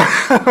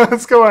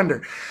 Let's go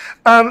under.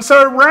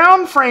 So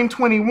around frame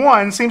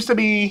 21 seems to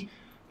be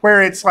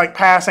where it's like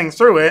passing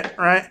through it,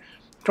 right?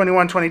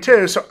 21,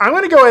 22. So I'm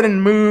going to go ahead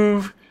and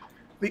move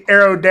the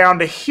arrow down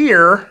to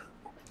here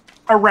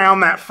around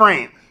that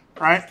frame,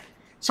 right?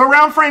 So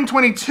around frame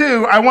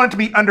 22, I want it to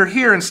be under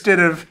here instead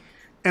of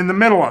in the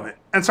middle of it.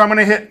 And so I'm going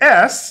to hit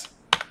S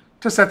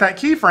to set that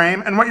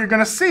keyframe. And what you're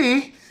going to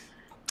see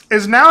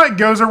is now it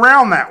goes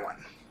around that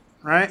one,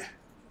 right?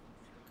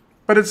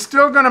 But it's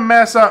still going to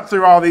mess up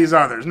through all these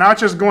others, not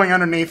just going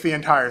underneath the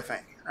entire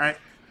thing, right?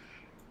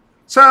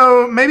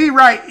 So maybe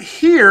right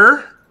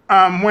here,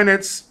 when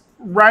it's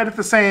right at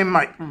the same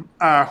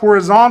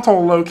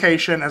horizontal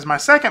location as my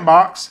second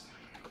box,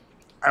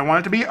 I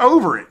want it to be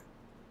over it.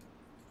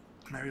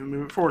 Maybe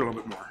move it forward a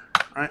little bit more,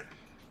 right?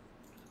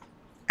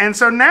 And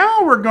so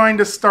now we're going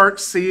to start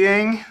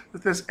seeing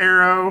that this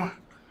arrow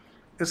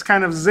is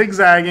kind of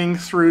zigzagging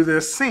through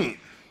this scene,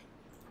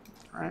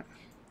 right?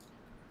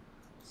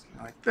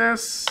 Like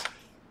this.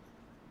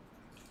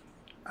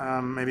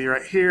 Maybe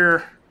right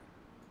here.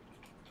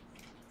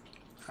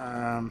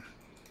 I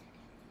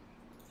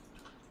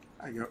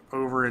go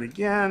over it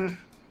again.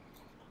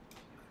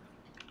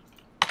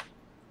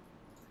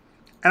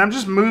 And I'm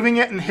just moving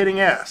it and hitting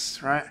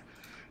S, right?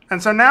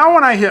 And so now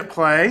when I hit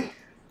play, it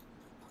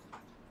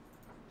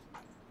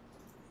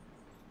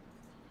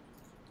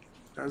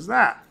does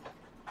that.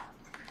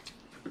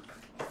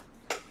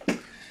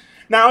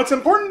 Now it's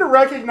important to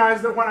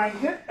recognize that when I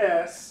hit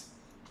S,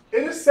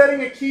 it is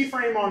setting a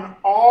keyframe on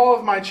all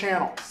of my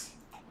channels,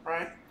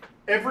 right?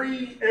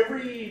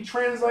 Every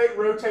translate,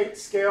 rotate,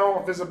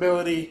 scale,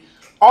 visibility,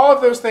 all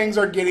of those things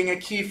are getting a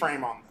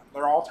keyframe on them.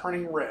 They're all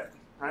turning red,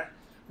 right?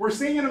 We're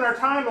seeing it in our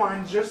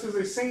timeline just as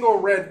a single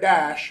red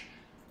dash,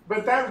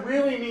 but that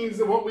really means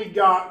that what we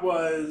got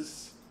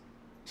was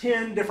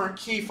 10 different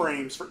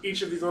keyframes for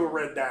each of these little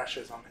red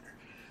dashes on there.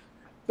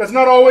 That's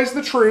not always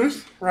the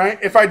truth, right?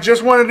 If I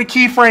just wanted to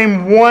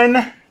keyframe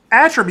one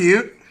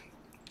attribute,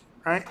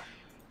 right,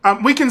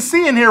 we can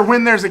see in here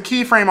when there's a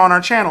keyframe on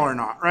our channel or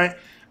not, right?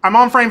 I'm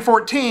on frame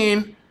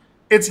 14.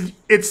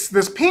 It's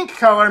this pink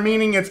color,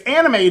 meaning it's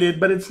animated,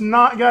 but it's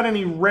not got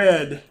any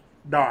red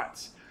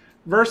dots.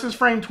 Versus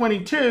frame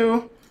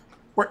 22,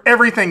 where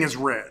everything is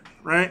red,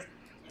 right?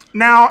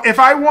 Now, if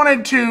I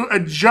wanted to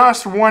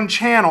adjust one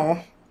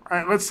channel,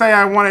 right, let's say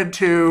I wanted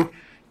to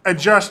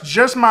adjust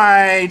just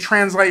my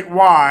translate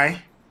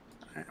Y,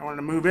 I wanted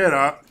to move it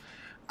up,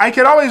 I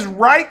could always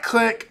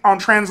right-click on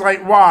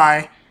translate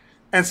Y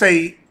and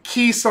say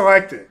key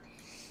selected,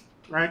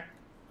 right?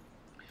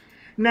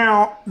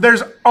 Now,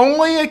 there's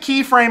only a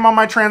keyframe on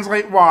my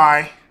translate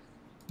Y,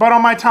 but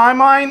on my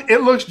timeline,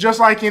 it looks just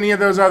like any of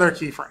those other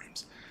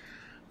keyframes.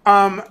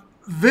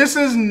 This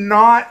is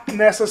not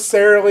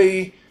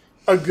necessarily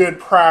a good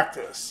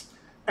practice.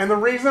 And the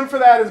reason for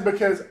that is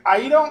because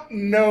I don't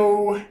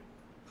know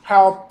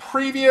how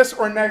previous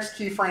or next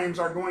keyframes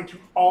are going to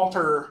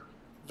alter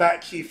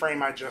that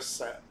keyframe I just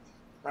set,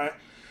 right?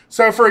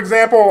 So for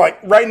example, like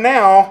right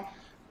now,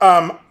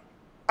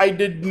 I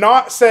did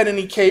not set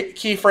any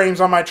keyframes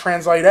on my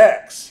translate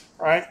X,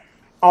 right,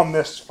 on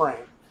this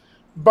frame.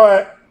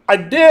 But I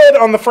did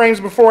on the frames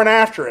before and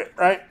after it,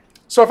 right?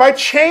 So if I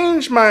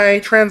change my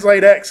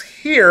translate X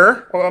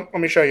here, well,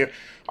 let me show you.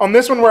 On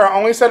this one where I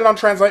only set it on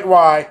translate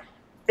Y,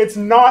 it's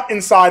not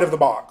inside of the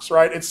box,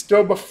 right? It's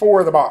still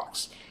before the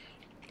box.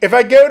 If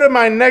I go to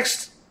my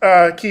next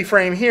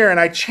keyframe here and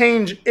I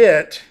change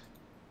it,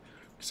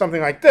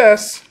 something like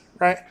this,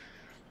 right?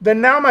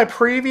 Then now my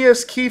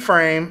previous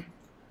keyframe,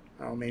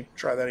 let me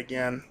try that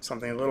again,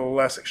 something a little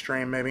less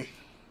extreme maybe.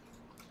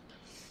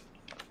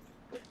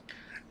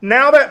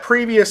 Now that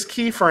previous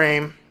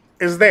keyframe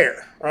is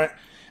there, right?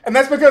 And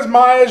that's because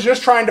Maya is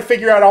just trying to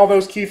figure out all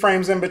those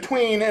keyframes in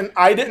between, and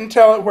I didn't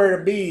tell it where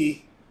to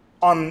be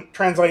on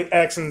translate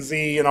X and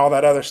Z and all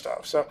that other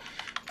stuff. So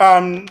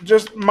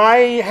just my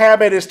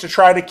habit is to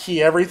try to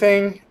key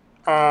everything.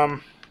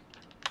 So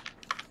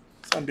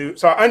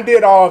I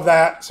undid all of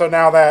that, so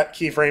now that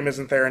keyframe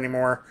isn't there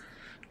anymore.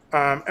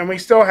 And we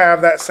still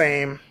have that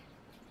same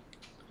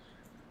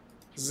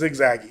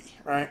zigzaggy,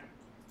 right?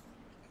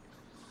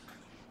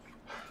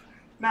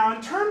 Now,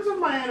 in terms of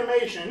my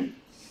animation,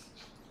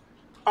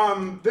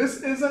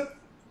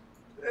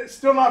 it's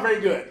still not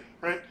very good,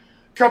 right?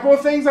 A couple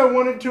of things I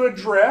wanted to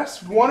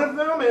address. One of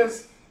them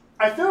is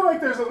I feel like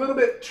there's a little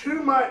bit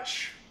too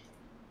much,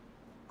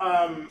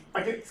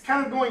 like it's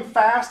kind of going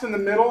fast in the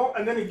middle,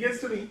 and then it gets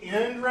to the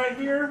end right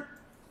here,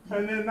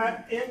 and then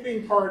that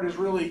ending part is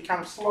really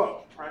kind of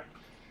slow, right?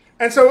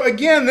 And so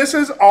again, this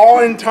is all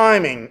in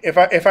timing.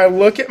 If I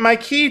look at my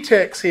key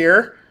ticks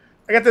here,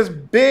 I got this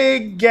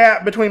big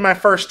gap between my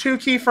first two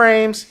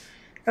keyframes,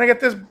 and I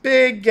got this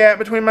big gap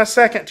between my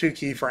second two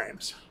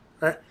keyframes,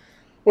 right?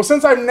 Well,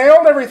 since I've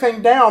nailed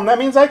everything down, that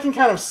means I can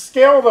kind of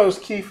scale those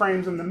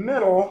keyframes in the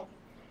middle.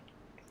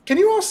 Can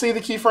you all see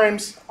the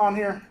keyframes on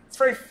here?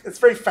 It's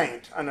very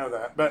faint, I know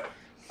that, but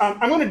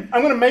I'm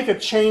gonna make a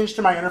change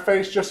to my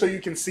interface just so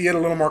you can see it a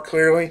little more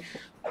clearly.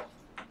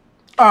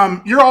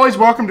 You're always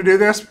welcome to do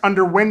this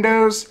under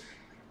Windows,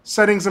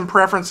 Settings and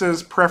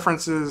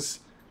Preferences.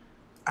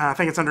 I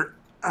think it's under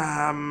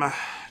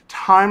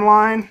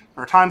Timeline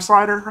or Time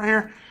Slider right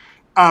here.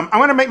 I'm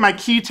going to make my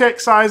key tick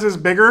sizes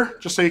bigger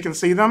just so you can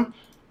see them.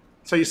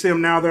 So you see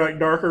them now, they're like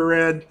darker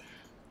red.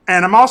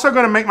 And I'm also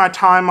going to make my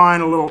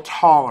timeline a little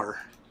taller.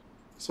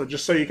 So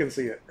just so you can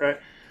see it, right?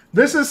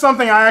 This is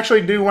something I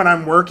actually do when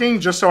I'm working,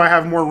 just so I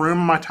have more room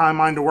in my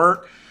timeline to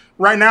work.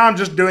 Right now, I'm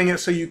just doing it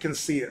so you can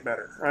see it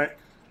better, right?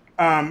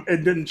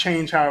 It didn't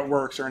change how it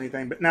works or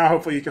anything, but now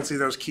hopefully you can see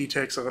those key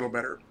ticks a little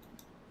better.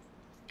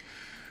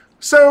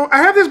 So I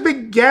have this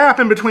big gap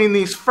in between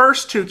these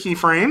first two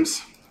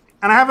keyframes,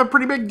 and I have a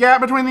pretty big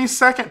gap between these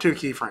second two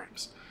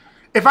keyframes.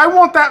 If I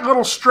want that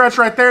little stretch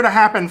right there to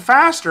happen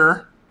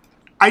faster,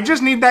 I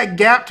just need that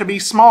gap to be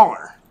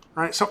smaller,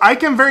 right? So I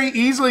can very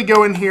easily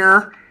go in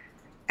here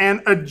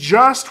and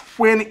adjust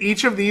when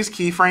each of these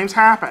keyframes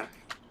happen.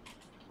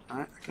 All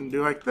right, I can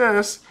do like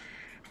this.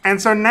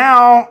 And so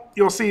now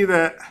you'll see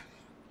that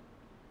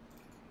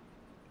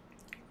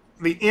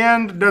the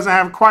end doesn't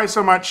have quite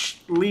so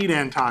much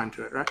lead-in time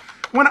to it, right?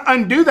 I want to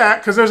undo that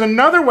because there's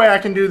another way I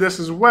can do this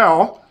as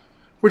well,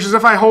 which is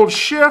if I hold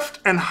Shift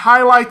and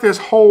highlight this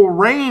whole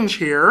range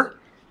here,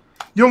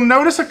 you'll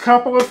notice a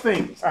couple of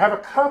things. I have a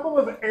couple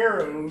of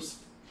arrows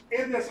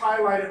in this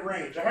highlighted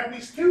range. I have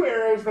these two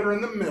arrows that are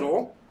in the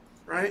middle,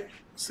 right?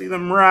 See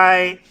them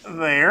right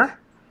there.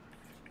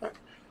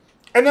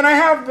 And then I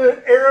have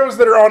the arrows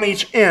that are on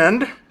each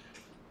end,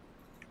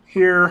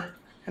 here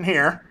and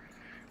here,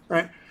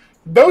 right?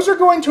 Those are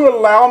going to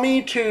allow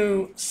me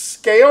to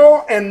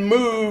scale and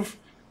move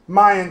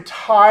my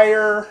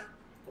entire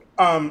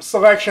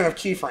selection of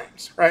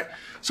keyframes, right?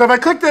 So if I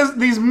click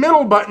these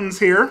middle buttons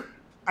here,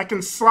 I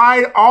can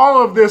slide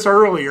all of this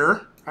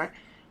earlier, right?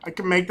 I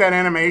can make that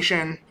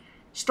animation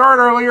start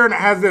earlier, and it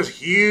has this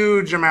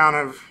huge amount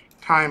of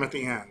time at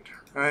the end,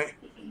 right?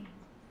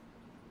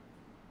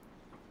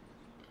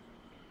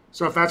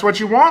 So if that's what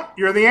you want,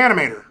 you're the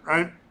animator,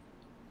 right?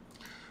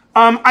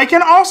 I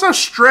can also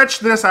stretch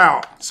this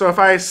out. So if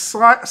I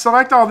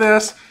select all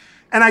this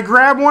and I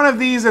grab one of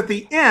these at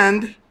the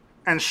end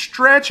and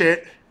stretch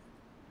it,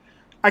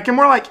 I can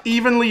more like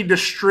evenly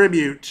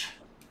distribute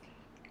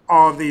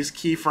all of these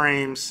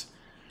keyframes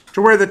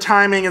to where the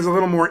timing is a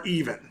little more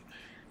even.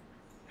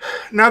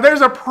 Now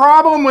there's a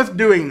problem with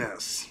doing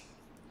this,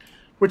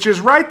 which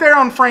is right there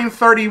on frame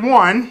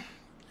 31.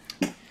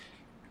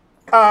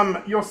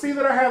 You'll see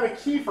that I have a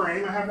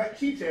keyframe. I have that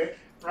key tick,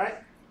 right?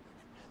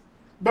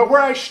 But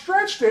where I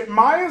stretched it,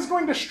 Maya is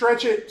going to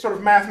stretch it sort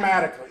of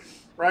mathematically,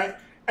 right?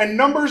 And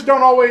numbers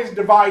don't always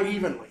divide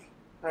evenly,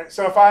 right?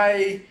 So if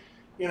I,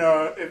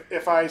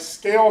 if I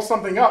scale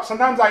something up,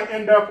 sometimes I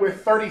end up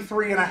with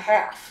 33 and a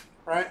half,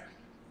 right?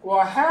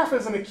 Well, a half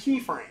isn't a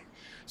keyframe.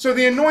 So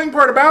the annoying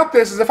part about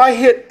this is if I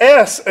hit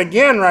S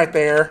again right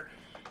there,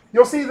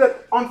 you'll see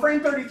that on frame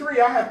 33,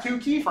 I have two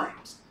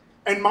keyframes.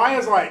 And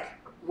Maya's like,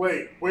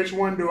 wait, which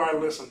one do I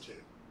listen to?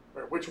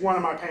 Or which one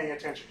am I paying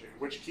attention to?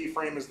 Which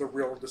keyframe is the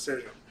real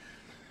decision?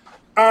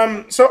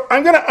 So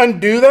I'm going to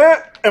undo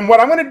that. And what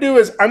I'm going to do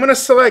is I'm going to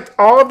select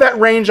all of that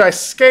range I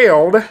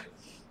scaled,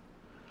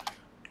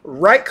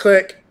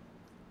 right-click,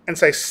 and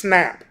say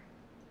Snap.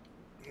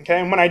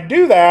 Okay, and when I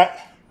do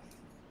that,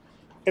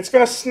 it's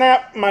going to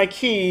snap my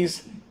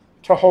keys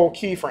to whole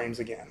keyframes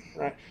again,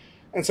 right?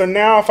 And so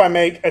now if I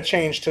make a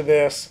change to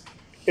this,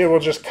 it will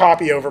just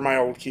copy over my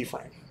old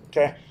keyframe,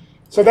 okay?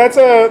 So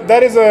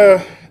that is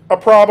a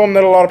problem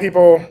that a lot of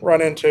people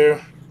run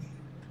into.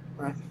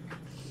 Right.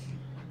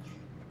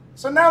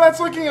 So now that's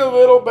looking a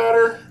little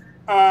better.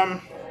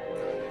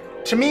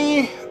 To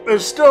me,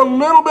 there's still a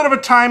little bit of a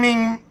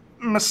timing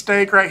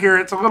mistake right here.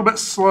 It's a little bit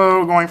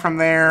slow going from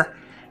there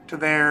to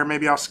there.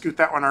 Maybe I'll scoot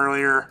that one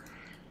earlier.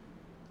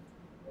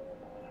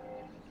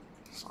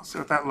 So let's see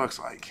what that looks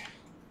like.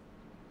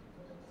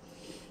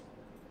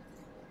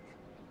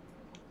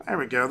 There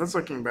we go. That's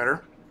looking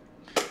better.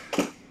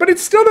 But it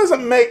still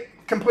doesn't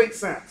make complete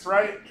sense,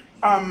 right?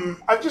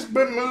 I've just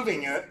been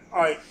moving it,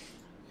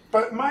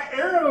 but my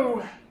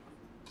arrow,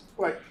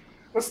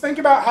 let's think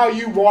about how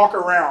you walk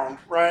around,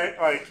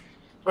 right?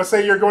 Let's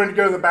say you're going to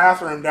go to the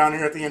bathroom down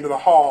here at the end of the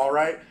hall,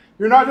 right?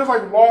 You're not just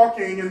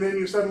walking and then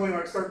you suddenly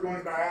start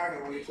going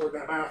diagonally toward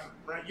that bathroom,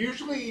 right?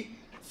 Usually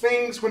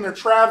things when they're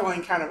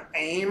traveling kind of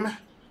aim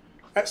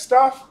at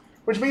stuff,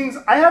 which means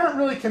I haven't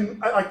really,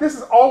 this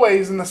is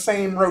always in the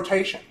same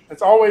rotation.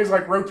 It's always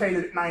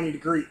rotated at 90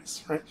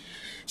 degrees, right?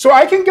 So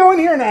I can go in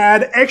here and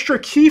add extra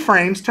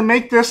keyframes to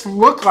make this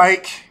look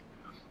like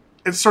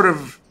it's sort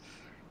of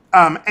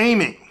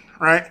aiming,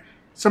 right?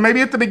 So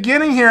maybe at the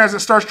beginning here, as it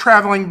starts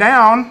traveling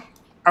down,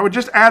 I would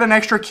just add an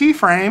extra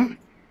keyframe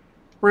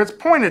where it's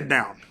pointed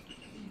down,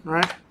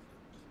 right?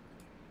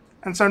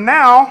 And so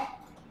now,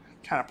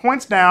 it kind of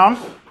points down,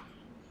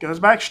 goes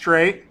back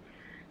straight,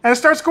 and it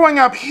starts going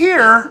up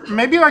here,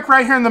 maybe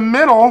right here in the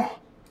middle,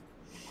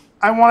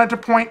 I want it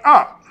to point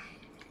up.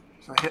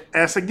 So I hit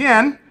S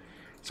again.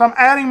 So I'm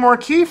adding more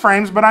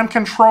keyframes, but I'm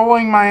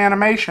controlling my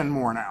animation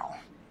more now,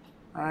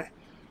 right?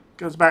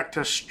 Goes back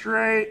to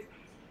straight.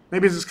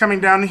 Maybe as it's coming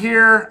down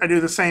here, I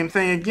do the same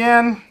thing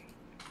again.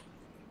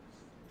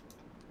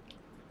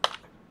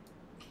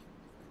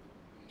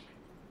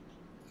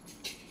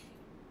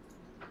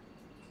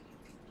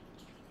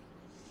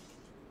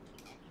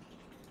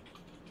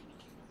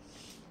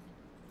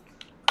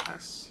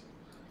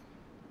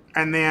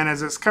 And then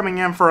as it's coming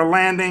in for a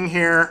landing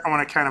here, I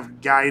want to kind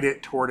of guide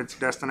it toward its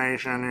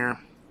destination here.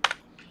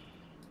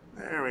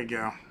 There we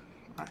go.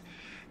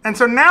 And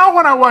so now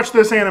when I watch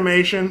this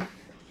animation,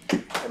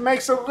 it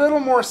makes a little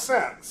more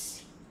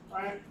sense,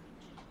 right?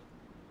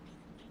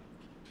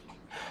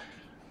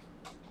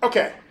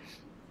 Okay.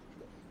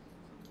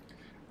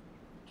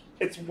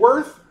 It's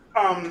worth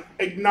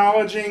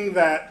acknowledging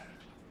that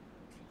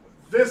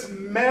this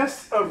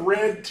mess of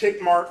red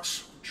tick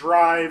marks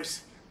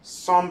drives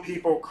some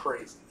people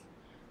crazy.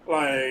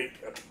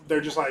 Like,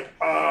 they're just like,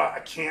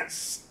 I can't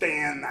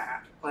stand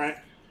that, right?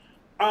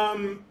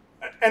 And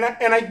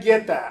I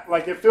get that.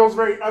 Like, it feels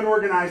very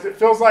unorganized. It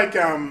feels like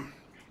you're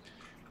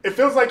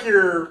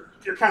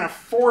kind of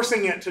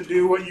forcing it to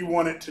do what you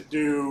want it to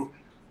do,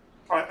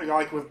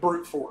 like with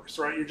brute force,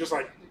 right? You're just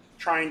like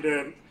trying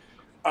to,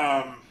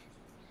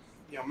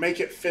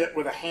 make it fit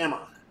with a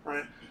hammer,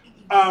 right?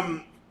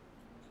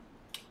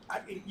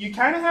 You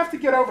kind of have to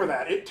get over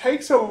that. It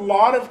takes a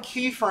lot of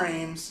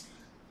keyframes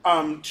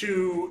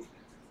to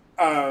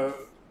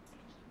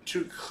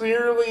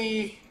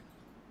clearly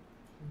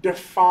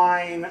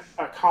define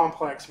a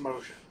complex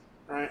motion,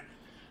 right?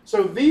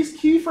 So these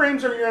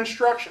keyframes are your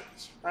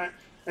instructions, right?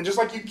 And just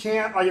like you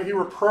can't, like if you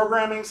were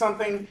programming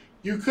something,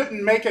 you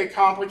couldn't make a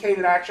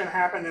complicated action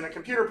happen in a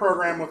computer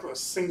program with a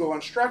single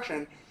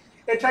instruction.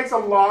 It takes a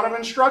lot of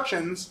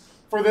instructions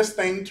for this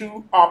thing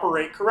to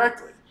operate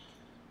correctly.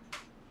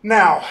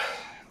 Now,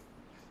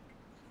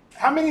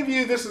 how many of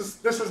you this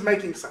is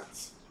making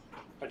sense?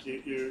 Like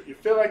you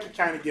feel like you're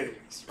kind of getting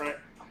this, right?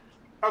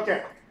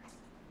 Okay.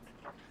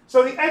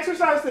 So the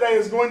exercise today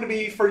is going to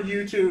be for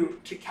you to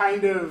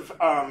kind of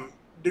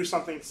do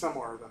something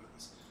similar than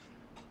this.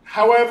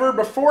 However,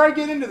 before I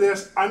get into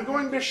this, I'm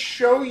going to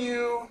show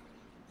you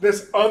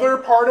this other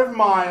part of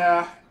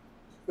Maya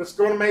that's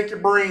going to make your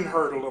brain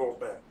hurt a little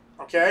bit,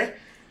 okay?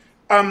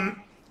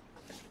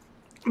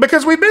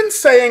 Because we've been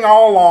saying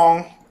all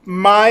along,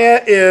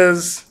 Maya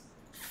is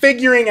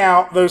figuring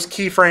out those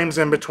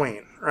keyframes in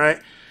between, right?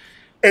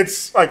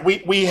 It's like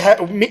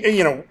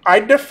I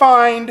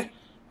defined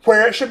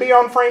where it should be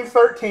on frame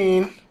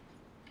 13.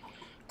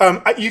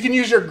 You can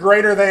use your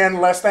greater than,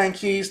 less than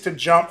keys to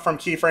jump from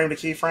keyframe to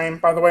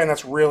keyframe, by the way, and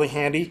that's really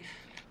handy.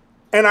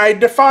 And I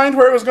defined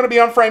where it was going to be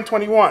on frame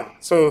 21.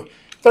 So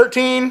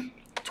 13,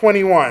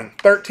 21,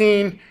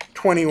 13,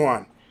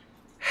 21.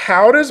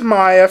 How does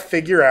Maya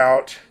figure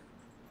out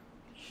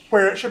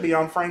where it should be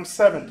on frame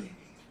 70?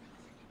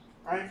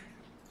 Right?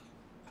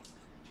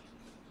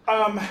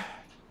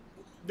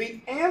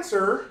 The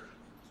answer,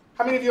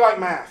 how many of you like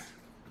math?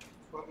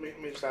 Let me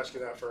just ask you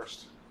that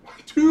first.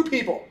 2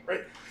 people,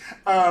 right?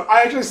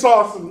 I actually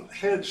saw some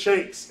head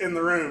shakes in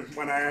the room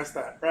when I asked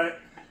that, right?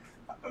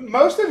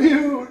 Most of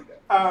you,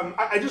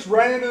 I just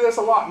ran into this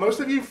a lot. Most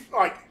of you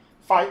like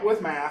fight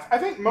with math. I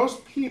think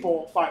most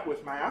people fight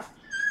with math.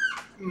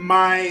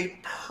 My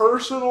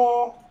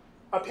personal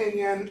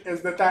opinion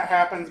is that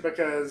happens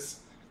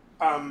because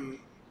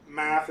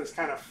math is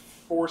kind of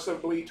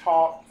forcibly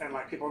taught, and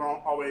like people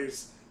don't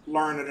always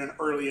learn at an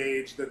early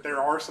age that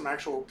there are some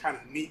actual kind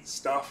of neat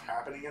stuff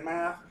happening in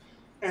math.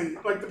 And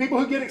like the people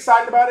who get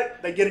excited about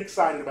it, they get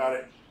excited about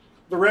it.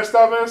 The rest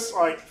of us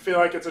like feel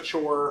like it's a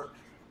chore.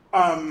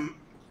 And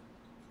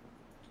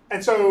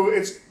so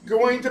it's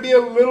going to be a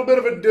little bit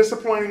of a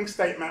disappointing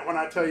statement when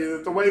I tell you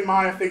that the way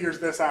Maya figures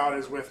this out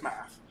is with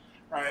math,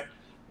 right?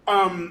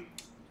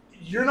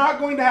 You're not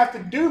going to have to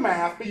do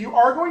math, but you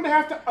are going to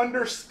have to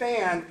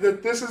understand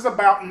that this is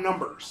about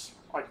numbers.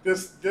 Like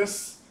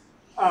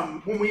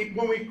when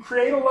we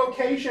create a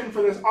location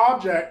for this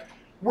object,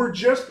 we're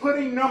just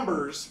putting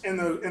numbers in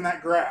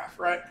that graph,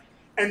 right?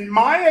 And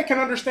Maya can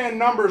understand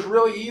numbers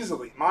really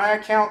easily. Maya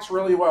counts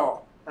really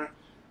well, right?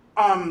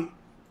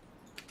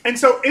 And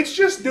so it's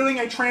just doing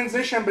a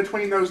transition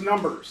between those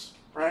numbers,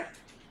 right?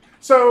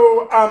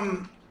 So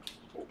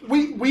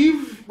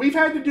we've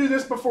had to do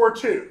this before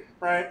too,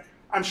 right?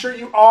 I'm sure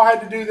you all had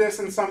to do this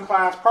in some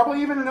class,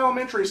 probably even in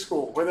elementary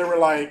school, where they were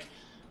like,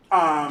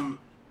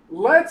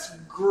 let's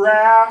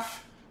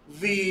graph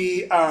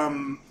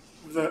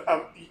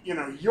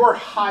your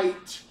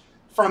height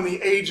from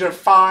the age of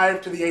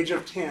 5 to the age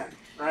of 10,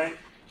 right?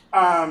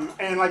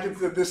 And like it's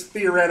this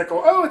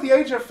theoretical, at the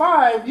age of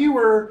 5, you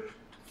were,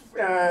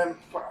 I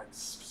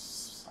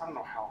don't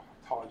know how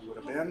tall you would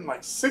have been,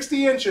 like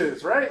 60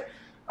 inches, right?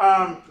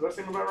 Does that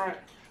seem about right?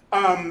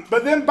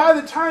 But then by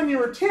the time you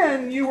were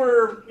 10, you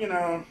were,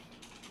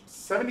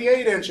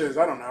 78 inches,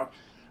 I don't know.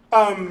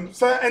 And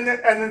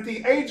at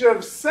the age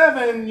of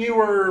 7, you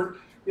were,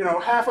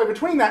 halfway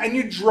between that, and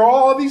you draw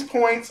all these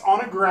points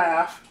on a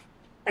graph,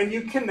 and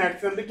you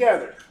connect them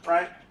together,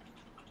 right?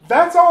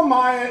 That's all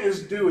Maya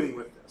is doing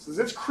with this, is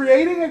it's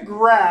creating a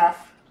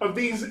graph of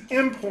these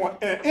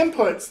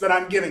inputs that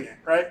I'm giving it,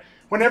 right?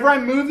 Whenever I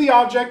move the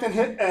object and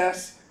hit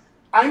S,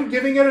 I'm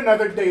giving it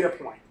another data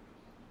point.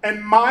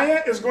 And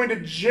Maya is going to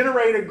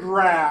generate a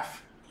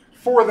graph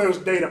for those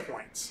data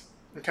points,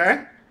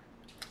 okay?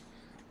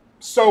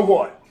 So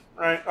what,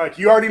 right? Like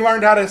you already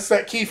learned how to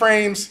set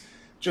keyframes.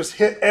 Just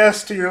hit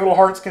S to your little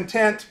heart's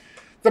content.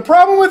 The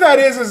problem with that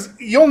is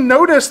you'll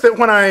notice that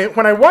when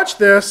I watch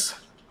this,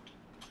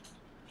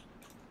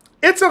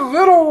 it's a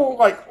little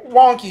like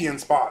wonky in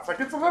spots. Like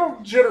it's a little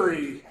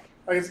jittery.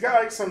 Like it's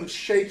got like some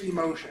shaky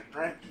motion,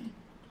 right?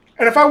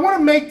 And if I want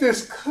to make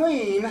this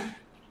clean,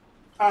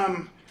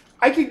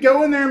 I could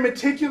go in there and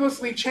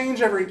meticulously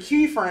change every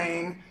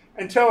keyframe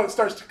until it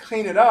starts to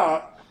clean it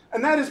up.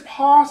 And that is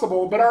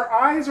possible, but our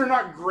eyes are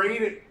not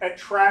great at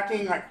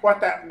tracking like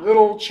what that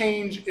little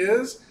change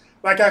is.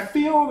 Like I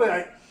feel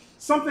that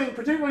something,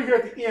 particularly here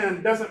at the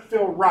end, doesn't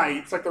feel right.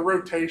 It's like the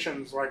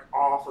rotation's like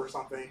off or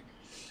something.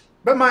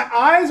 But my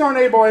eyes aren't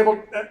able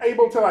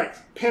to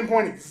like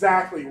pinpoint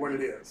exactly what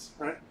it is,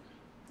 right?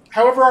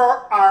 However,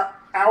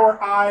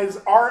 our eyes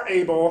are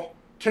able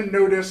to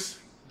notice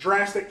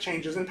drastic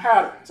changes in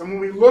patterns. And when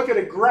we look at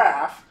a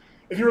graph,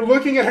 if you're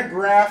looking at a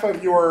graph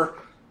of your,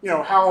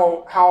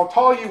 how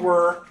tall you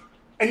were,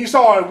 and you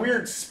saw a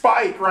weird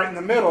spike right in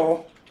the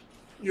middle,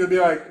 you'd be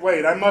like,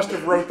 wait, I must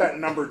have wrote that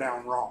number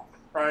down wrong,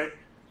 right?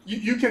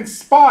 You can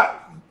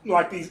spot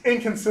like these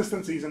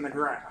inconsistencies in the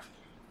graph.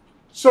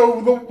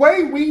 So the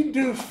way we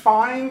do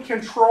fine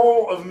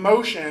control of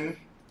motion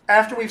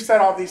after we've set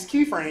all these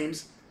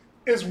keyframes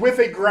is with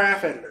a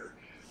graph editor.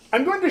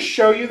 I'm going to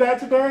show you that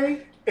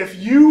today. If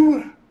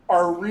you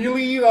are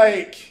really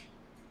like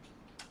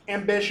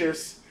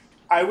ambitious,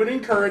 I would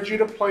encourage you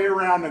to play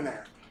around in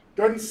there.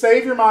 Go ahead and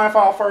save your My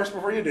file first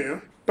before you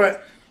do.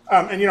 But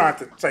and you don't have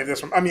to save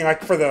this one. I mean,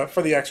 like for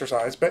the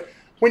exercise. But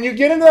when you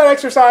get into that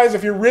exercise,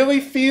 if you're really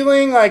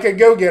feeling like a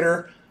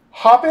go-getter,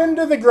 hop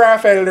into the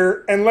graph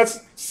editor and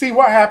let's see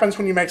what happens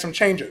when you make some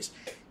changes.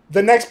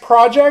 The next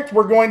project,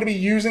 we're going to be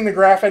using the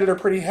graph editor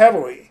pretty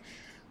heavily.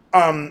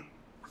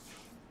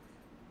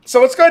 So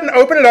let's go ahead and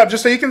open it up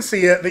just so you can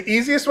see it. The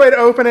easiest way to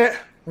open it,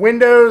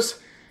 Windows,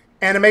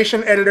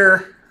 Animation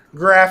Editor,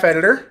 Graph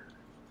Editor.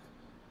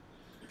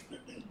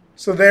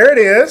 So there it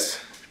is.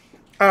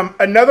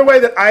 Another way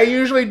that I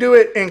usually do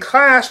it in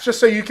class, just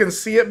so you can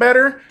see it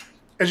better,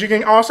 is you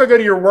can also go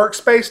to your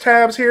workspace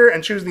tabs here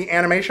and choose the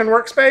animation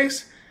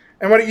workspace.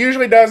 And what it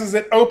usually does is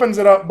it opens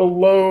it up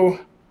below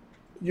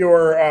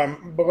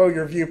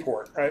your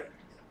viewport, right?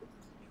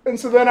 And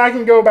so then I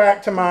can go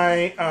back to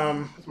my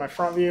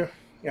front view.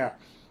 Yeah.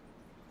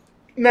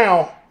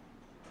 Now,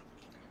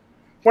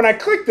 when I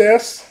click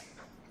this,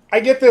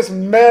 I get this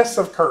mess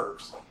of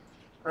curves,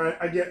 right?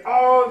 I get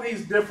all of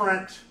these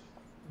different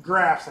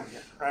graphs in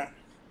here, right?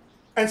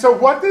 And so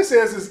what this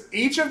is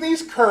each of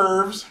these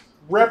curves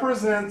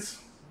represents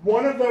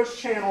one of those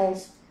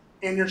channels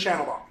in your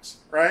channel box,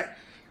 right?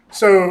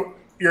 So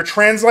your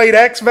translate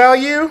X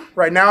value,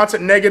 right now it's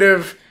at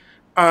negative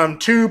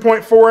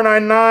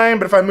 2.499,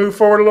 but if I move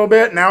forward a little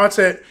bit, now it's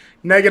at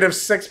negative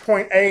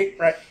 6.8,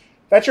 right?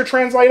 That's your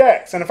translate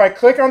X. And if I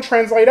click on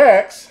translate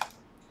X,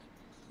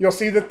 you'll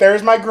see that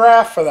there's my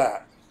graph for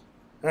that,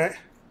 right?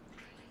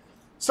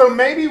 So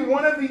maybe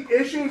one of the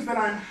issues that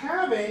I'm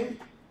having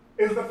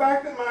is the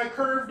fact that my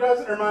curve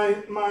doesn't, or my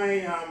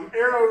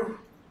arrow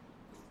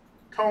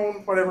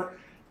cone, whatever,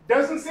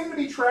 doesn't seem to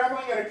be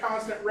traveling at a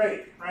constant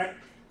rate, right?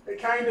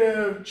 It kind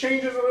of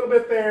changes a little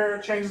bit there,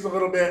 changes a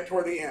little bit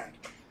toward the end.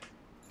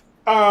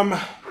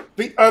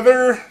 The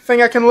other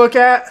thing I can look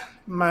at,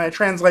 my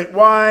translate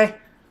Y,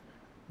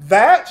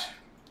 that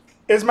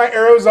is my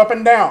arrows up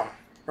and down,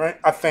 right?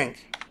 I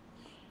think.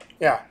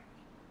 Yeah.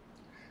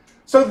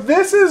 So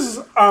this is,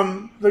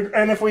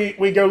 and if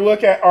we go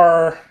look at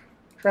our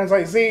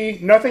translate Z,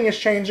 nothing is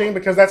changing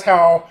because that's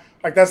how,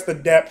 like that's the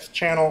depth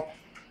channel.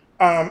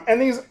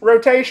 And these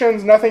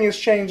rotations, nothing is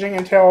changing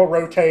until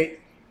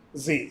rotate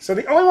Z. So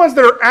the only ones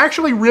that are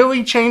actually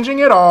really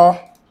changing at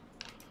all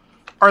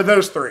are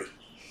those three,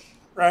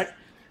 right?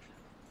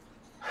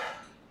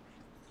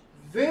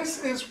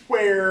 This is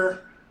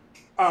where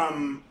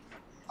I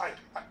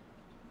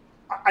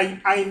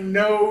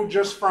know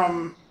just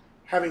from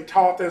having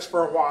taught this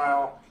for a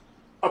while,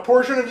 a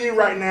portion of you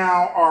right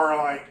now are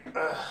like,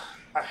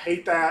 I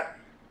hate that.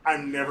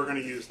 I'm never going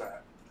to use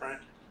that, right?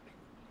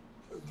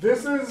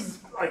 This is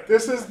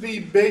the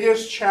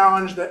biggest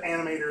challenge that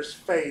animators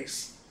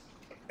face,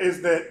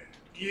 is that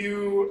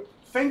you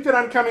think that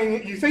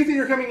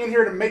you're coming in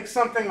here to make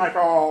something like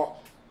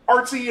all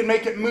artsy and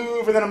make it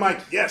move, and then I'm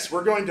like, yes,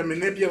 we're going to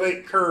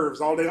manipulate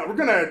curves all day long. We're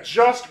going to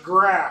adjust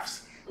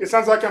graphs. It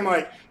sounds like I'm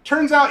like,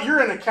 turns out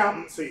you're in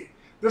accountancy.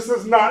 This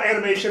is not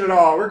animation at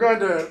all. We're going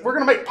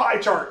to make pie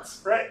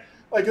charts, right?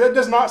 Like that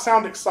does not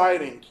sound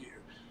exciting to you.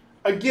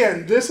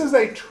 Again, this is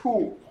a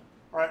tool,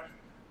 right?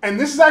 And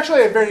this is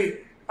actually a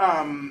very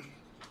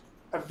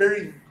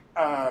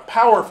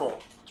powerful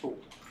tool.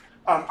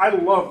 I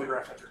love the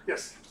graph editor.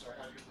 Yes. Sorry,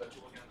 how do you use that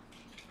tool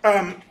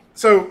again?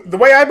 So the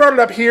way I brought it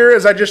up here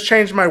is I just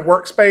changed my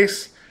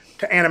workspace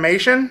to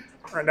animation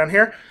right down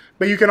here.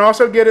 But you can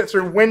also get it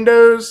through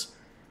Windows,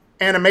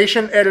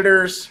 Animation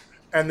Editors,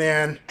 and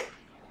then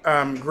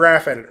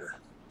Graph Editor.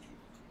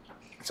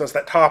 So it's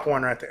that top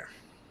one right there.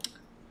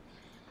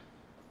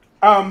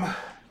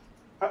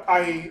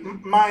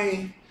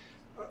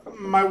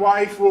 My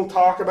wife will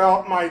talk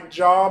about my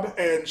job,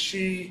 and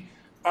she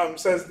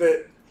says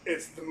that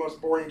it's the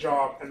most boring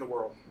job in the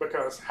world,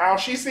 because how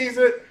she sees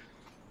it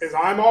is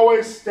I'm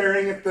always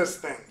staring at this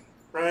thing,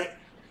 right?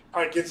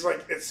 Like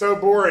it's so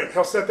boring.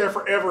 He'll sit there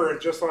forever and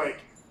just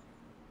like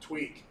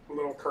tweak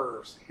little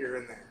curves here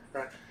and there,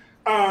 right?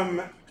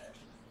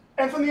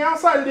 And from the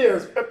outside it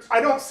is, but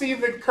I don't see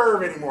the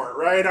curve anymore,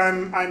 right?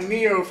 I'm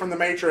Neo from the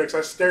Matrix.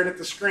 I stared at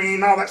the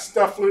screen, all that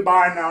stuff flew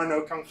by, and now I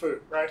know Kung Fu,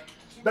 right?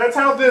 That's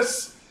how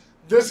this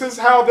is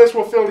how this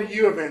will feel to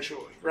you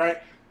eventually, right?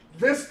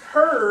 This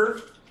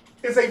curve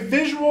is a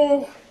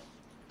visual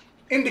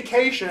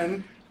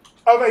indication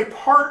of a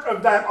part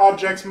of that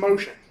object's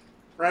motion,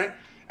 right?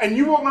 And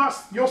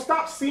you'll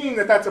stop seeing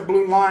that that's a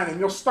blue line, and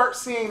you'll start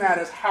seeing that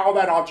as how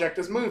that object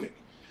is moving.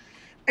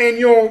 And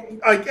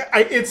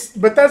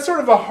but that's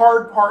sort of a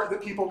hard part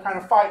that people kind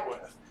of fight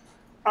with.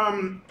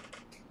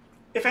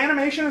 If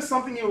animation is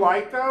something you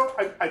like, though,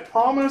 I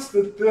promise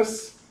that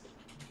this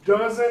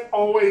doesn't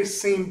always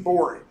seem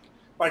boring.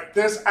 Like,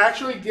 this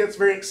actually gets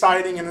very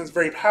exciting and is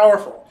very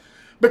powerful.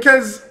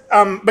 Because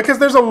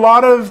there's a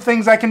lot of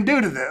things I can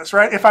do to this,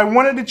 right? If I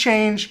wanted to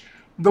change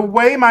the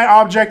way my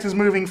object is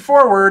moving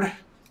forward,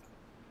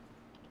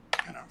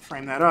 I'm gonna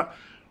frame that up,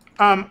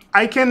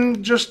 I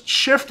can just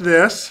shift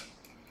this,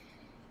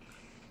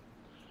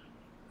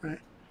 right?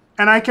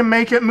 And I can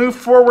make it move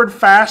forward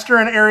faster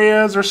in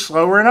areas or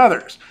slower in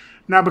others.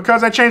 Now,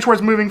 because I changed where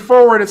it's moving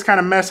forward, it's kind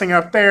of messing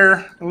up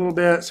there a little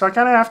bit, so I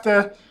kind of have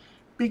to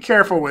be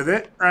careful with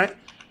it, right?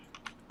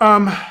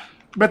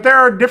 But there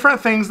are different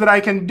things that I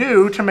can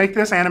do to make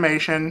this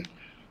animation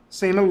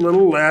seem a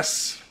little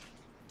less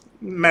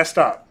messed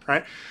up,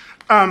 right?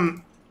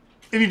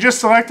 If you just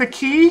select a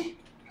key,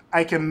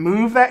 I can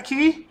move that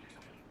key,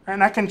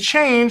 and I can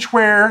change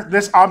where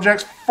this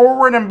object's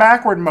forward and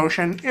backward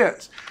motion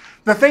is.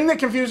 The thing that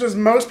confuses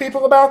most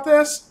people about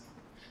this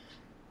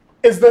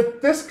is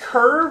that this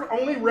curve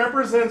only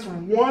represents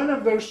one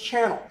of those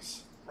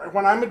channels. Right?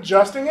 When I'm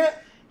adjusting it,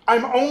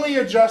 I'm only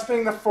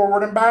adjusting the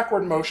forward and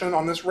backward motion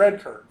on this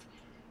red curve.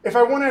 If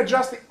I want to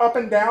adjust the up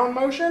and down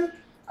motion,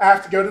 I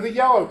have to go to the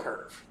yellow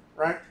curve,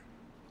 right?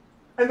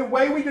 And the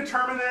way we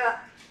determine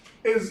that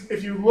is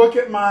if you look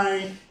at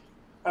my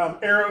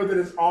arrow that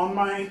is on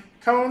my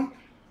cone,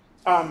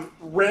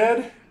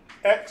 red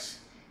X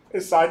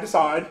is side to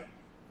side,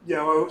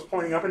 yellow is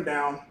pointing up and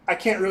down. I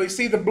can't really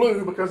see the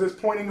blue because it's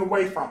pointing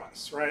away from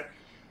us, right?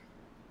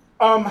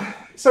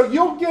 So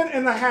you'll get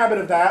in the habit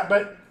of that,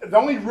 but the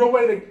only real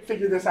way to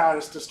figure this out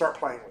is to start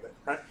playing with it,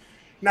 right?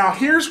 Now,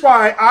 here's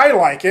why I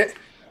like it,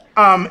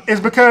 is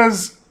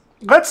because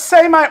let's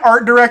say my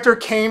art director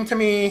came to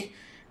me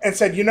and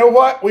said, you know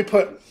what, we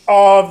put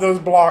all of those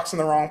blocks in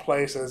the wrong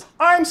places.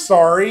 I'm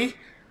sorry,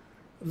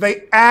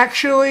 they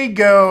actually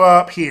go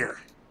up here,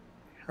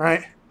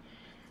 right?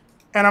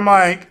 And I'm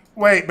like,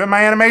 wait, but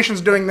my animation's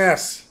doing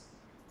this.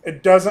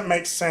 It doesn't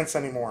make sense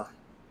anymore,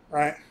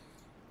 right?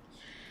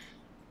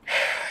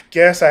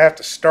 Guess I have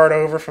to start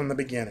over from the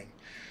beginning.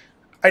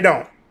 I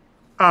don't.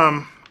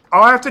 All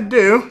I have to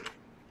do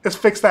is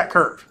fix that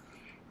curve,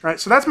 right?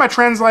 So that's my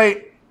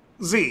translate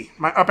Z,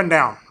 my up and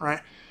down,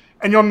 right?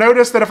 And you'll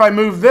notice that if I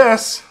move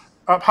this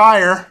up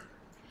higher,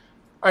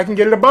 I can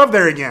get it above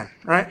there again,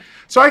 right?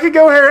 So I could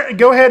go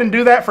ahead and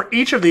do that for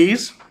each of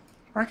these,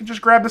 or I could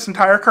just grab this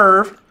entire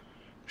curve,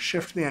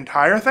 shift the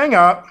entire thing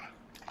up,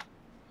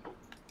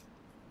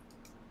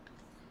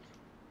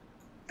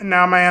 and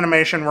now my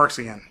animation works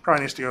again.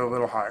 Probably needs to go a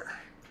little higher.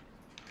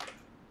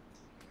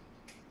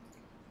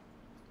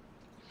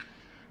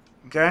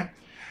 Okay.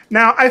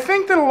 Now, I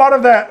think that a lot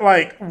of that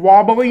like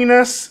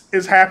wobbliness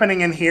is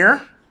happening in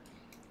here.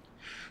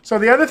 So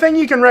the other thing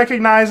you can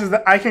recognize is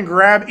that I can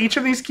grab each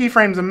of these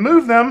keyframes and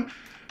move them,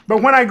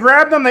 but when I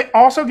grab them, they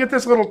also get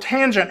this little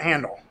tangent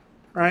handle,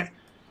 right?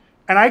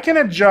 And I can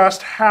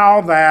adjust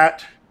how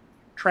that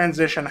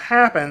transition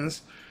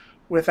happens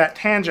with that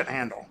tangent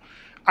handle.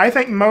 I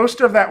think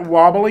most of that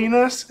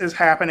wobbliness is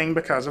happening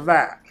because of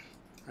that.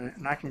 Right?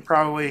 And I can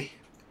probably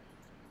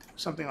do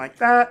something like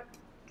that.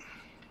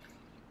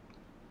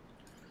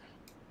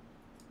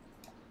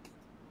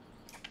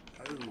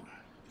 Ooh.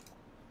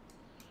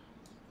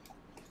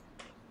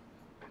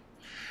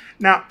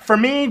 Now, for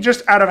me,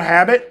 just out of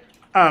habit,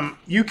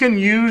 you can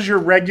use your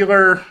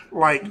regular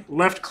like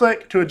left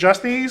click to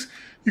adjust these.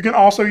 You can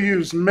also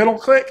use middle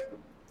click.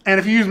 And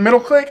if you use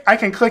middle click, I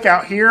can click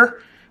out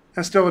here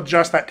and still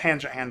adjust that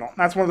tangent handle.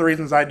 That's one of the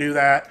reasons I do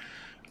that.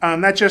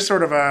 That's just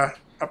sort of a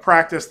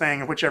practice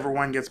thing, whichever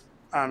one gets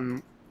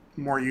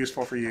more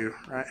useful for you,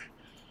 right?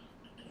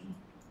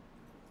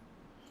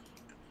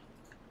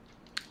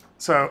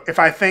 So if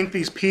I think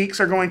these peaks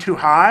are going too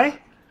high,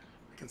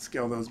 I can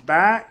scale those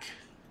back.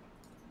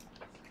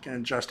 I can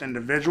adjust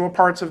individual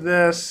parts of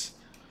this.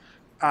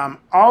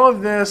 All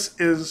of this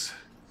is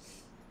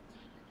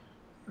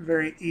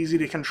very easy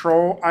to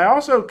control. I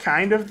also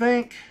kind of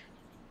think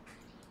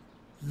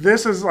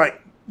this is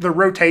like, the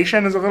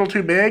rotation is a little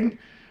too big,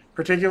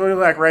 particularly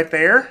like right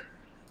there.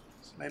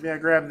 So maybe I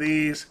grab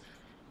these,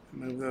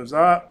 move those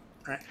up.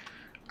 Right?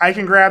 I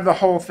can grab the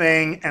whole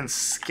thing and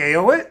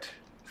scale it.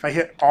 If I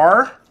hit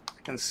R,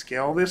 I can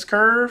scale this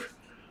curve.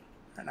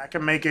 And I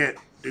can make it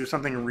do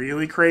something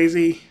really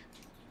crazy.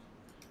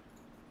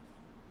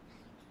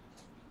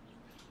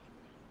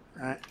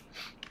 Right.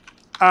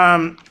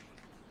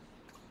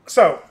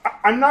 So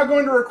I'm not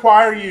going to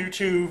require you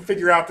to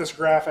figure out this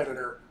graph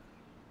editor.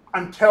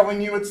 I'm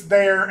telling you it's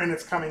there and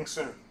it's coming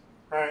soon,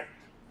 right?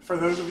 For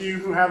those of you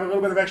who have a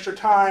little bit of extra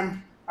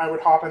time, I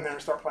would hop in there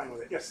and start playing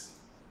with it. Yes?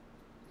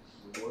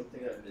 The one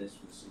thing I missed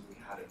was simply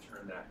how to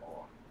turn that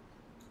on.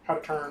 How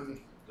to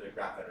turn the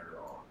graph editor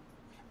on.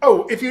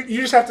 Oh, if you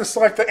just have to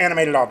select the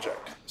animated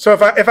object. So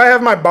if I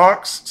have my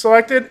box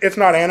selected, it's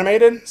not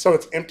animated, so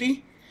it's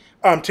empty.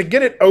 To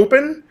get it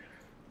open,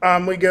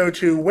 we go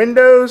to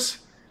Windows,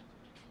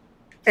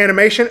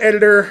 Animation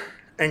Editor,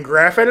 and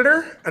Graph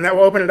Editor, and that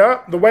will open it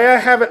up. The way I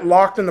have it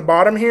locked in the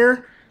bottom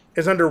here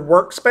is under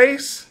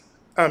Workspace.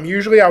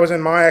 Usually I was in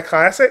Maya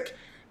Classic.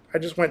 I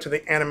just went to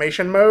the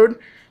animation mode.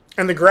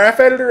 And the Graph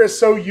Editor is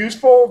so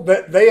useful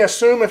that they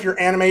assume if you're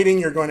animating,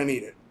 you're going to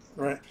need it.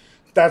 Right?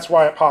 That's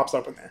why it pops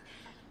up in there.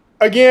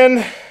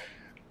 Again,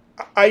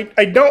 I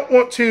don't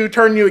want to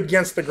turn you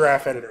against the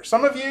Graph Editor.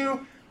 Some of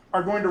you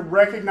are going to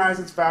recognize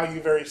its value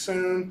very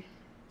soon.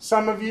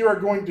 Some of you are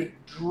going to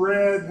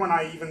dread when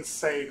I even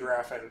say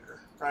Graph Editor,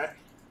 right?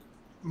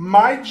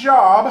 My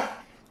job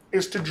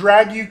is to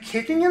drag you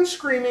kicking and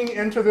screaming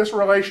into this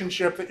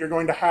relationship that you're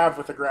going to have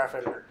with the Graph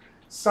Editor.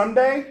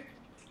 Someday,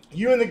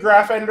 you and the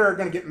Graph Editor are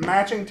going to get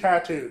matching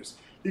tattoos.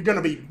 You're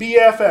going to be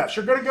BFFs.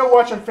 You're going to go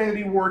watch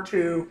Infinity War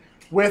 2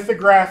 with the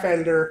Graph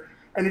Editor,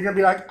 and you're going to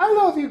be like, I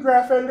love you,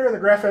 Graph Editor, and the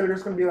Graph Editor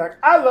is going to be like,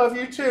 I love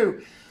you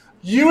too.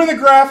 You and the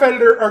Graph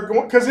Editor are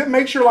going, because it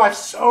makes your life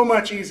so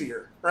much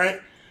easier,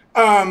 right?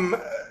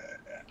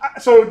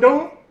 So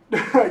don't,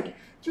 like,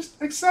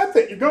 just accept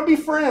it. You're going to be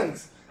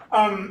friends.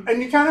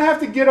 And you kind of have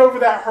to get over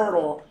that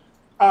hurdle.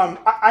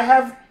 I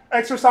have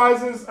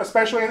exercises,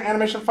 especially in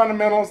animation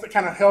fundamentals, that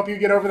kind of help you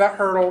get over that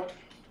hurdle.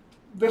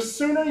 The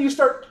sooner you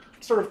start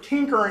sort of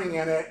tinkering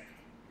in it,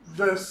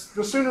 the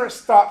sooner it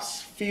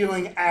stops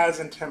feeling as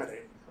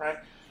intimidating, right?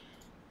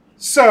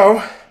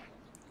 So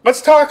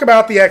let's talk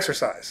about the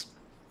exercise.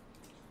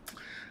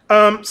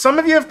 Some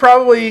of you have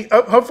probably,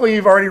 hopefully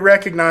you've already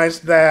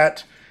recognized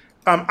that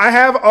I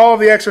have all of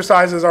the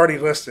exercises already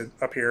listed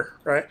up here,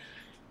 right?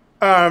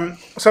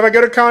 So if I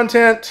go to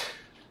content,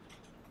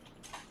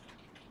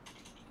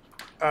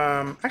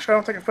 actually I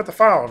don't think I put the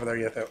file over there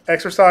yet though.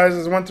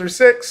 Exercises 1 through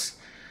 6.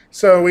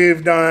 So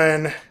we've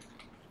done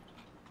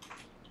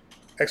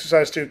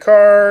exercise 2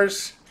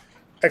 cars,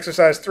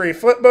 exercise 3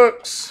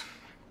 flipbooks,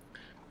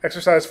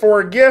 exercise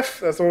 4 GIF,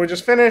 that's the one we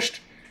just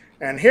finished.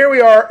 And here we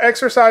are,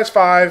 exercise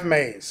 5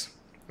 maze,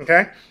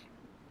 okay?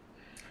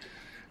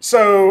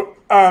 So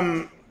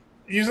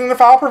using the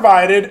file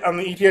provided on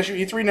the ETSU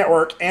E3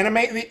 network,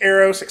 animate the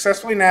arrow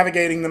successfully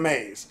navigating the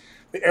maze.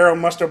 The arrow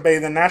must obey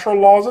the natural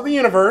laws of the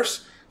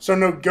universe, so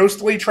no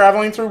ghostly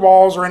traveling through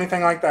walls or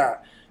anything like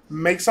that.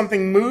 Making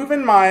something move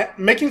in Maya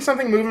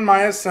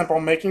is simple.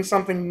 Making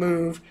something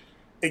move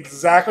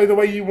exactly the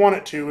way you want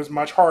it to is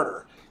much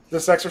harder.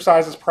 This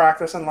exercise is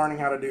practice and learning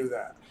how to do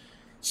that.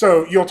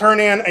 So you'll turn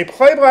in a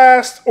play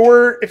blast,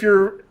 or if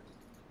you're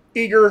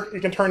eager, you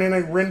can turn in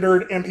a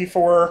rendered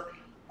MP4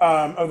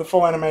 of the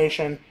full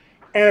animation.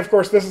 And of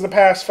course, this is a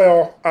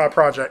pass-fail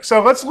project.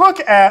 So let's look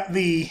at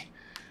the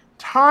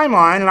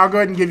timeline, and I'll go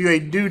ahead and give you a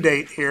due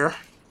date here.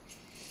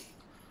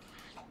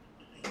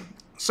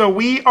 So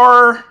we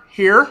are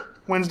here,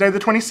 Wednesday the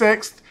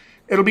 26th.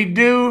 It'll be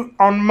due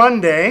on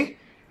Monday,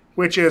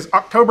 which is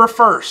October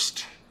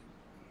 1st.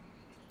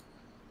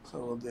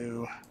 So we'll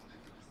do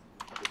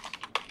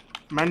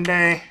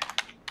Monday,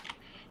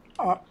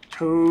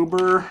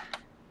 October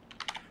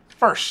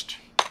 1st.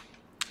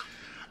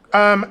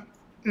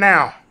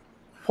 Now,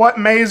 what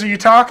maze are you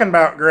talking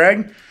about,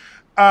 Greg?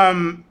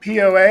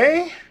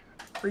 POA,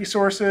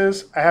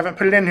 resources, I haven't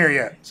put it in here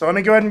yet. So let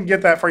me go ahead and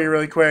get that for you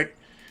really quick.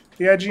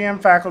 The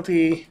IGM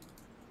faculty,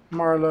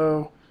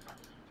 Marlowe,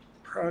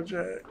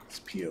 projects,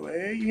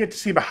 POA. You get to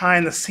see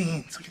behind the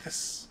scenes. Look at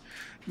this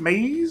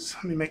maze.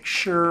 Let me make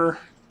sure.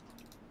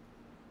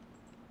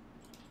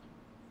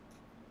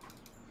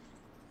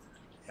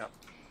 Yep.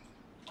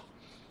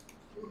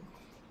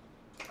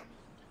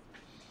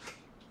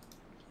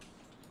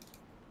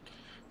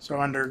 So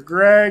under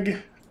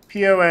Greg,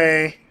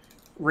 POA,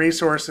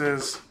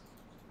 resources,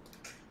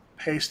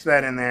 paste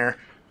that in there.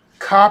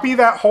 Copy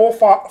that whole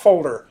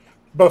folder.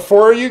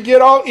 Before you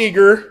get all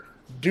eager,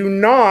 do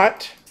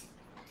not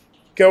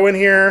go in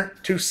here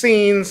to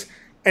scenes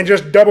and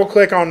just double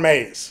click on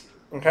maze,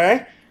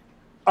 okay?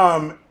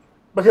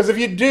 Because if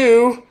you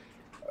do,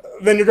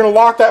 then you're going to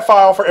lock that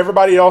file for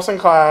everybody else in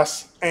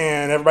class,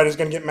 and everybody's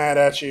going to get mad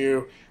at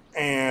you,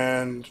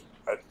 and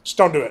just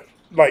don't do it.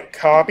 Like,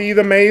 copy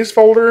the maze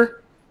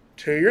folder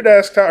to your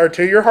desktop or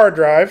to your hard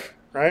drive,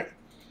 right?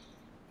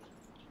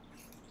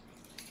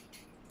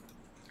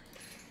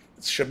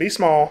 It should be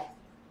small.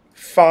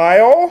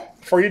 File,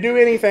 before you do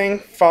anything,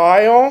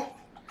 file,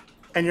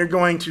 and you're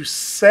going to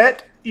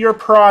set your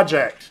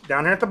project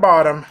down here at the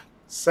bottom,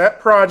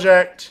 set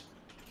project,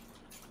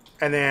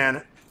 and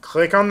then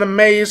click on the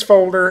maze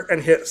folder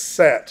and hit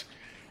set.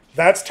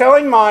 That's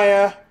telling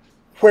Maya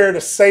where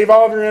to save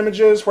all of your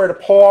images, where to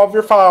pull all of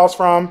your files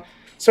from.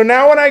 So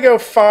now when I go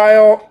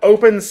File,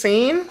 Open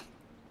Scene,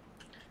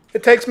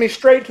 it takes me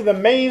straight to the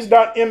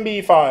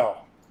maze.mb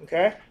file.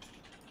 Okay?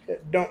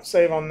 Don't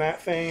save on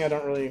that thing. I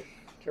don't really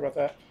care about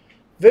that.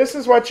 This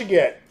is what you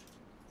get.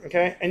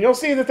 Okay? And you'll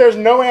see that there's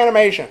no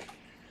animation.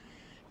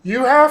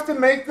 You have to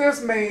make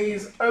this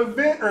maze,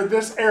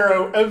 this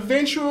arrow,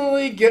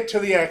 eventually get to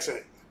the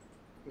exit.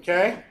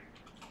 Okay?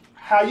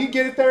 How you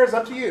get it there is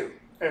up to you.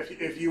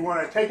 If you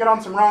want to take it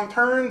on some wrong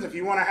turns, if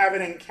you want to have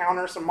it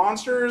encounter some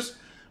monsters,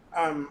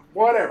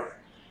 whatever.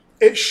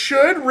 It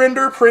should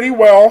render pretty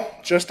well,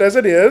 just as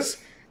it is,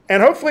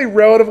 and hopefully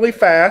relatively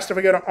fast. If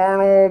I go to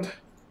Arnold,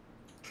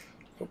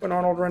 open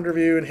Arnold Render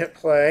View and hit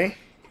play,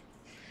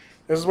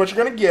 this is what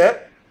you're going to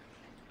get.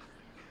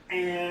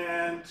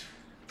 And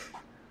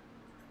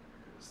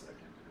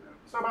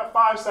so about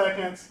 5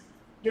 seconds,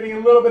 getting a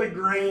little bit of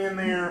grain in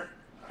there.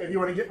 If you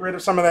want to get rid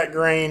of some of that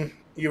grain,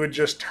 you would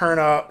just turn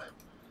up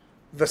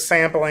the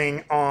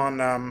sampling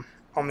on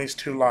these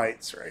two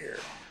lights right here.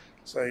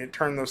 So you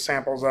turn those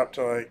samples up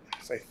to, like,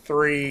 say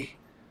 3.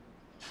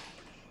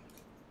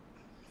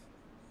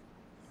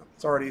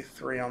 It's already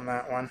 3 on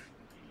that one.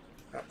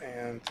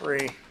 And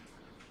 3.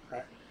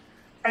 Right.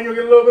 And you'll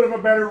get a little bit of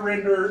a better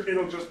render.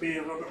 It'll just be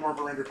a little bit more of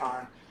a render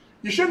time.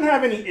 You shouldn't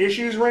have any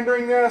issues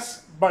rendering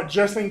this, but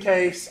just in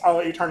case, I'll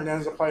let you turn it in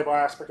as a play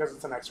blast because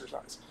it's an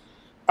exercise.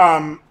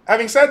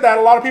 Having said that,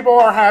 a lot of people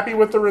are happy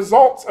with the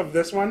results of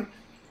this one,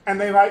 and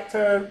they like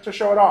to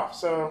show it off.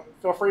 So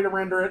feel free to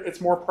render it.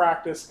 It's more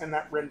practice in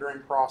that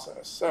rendering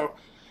process. So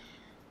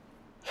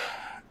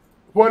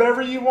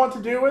whatever you want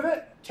to do with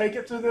it, take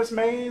it through this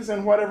maze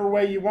in whatever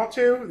way you want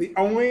to. The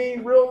only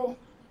real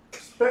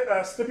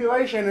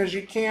stipulation is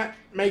you can't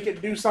make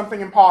it do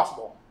something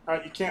impossible.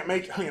 Right? You can't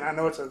make, I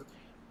know it's a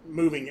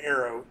moving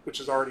arrow, which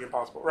is already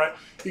impossible, right?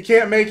 You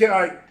can't make it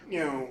like,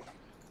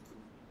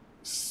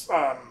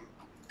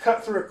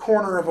 cut through a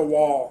corner of a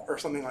wall or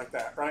something like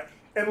that, right?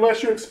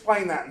 Unless you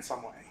explain that in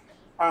some way.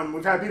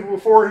 We've had people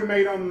before who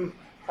made them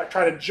like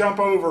try to jump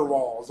over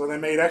walls, or they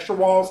made extra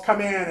walls come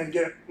in and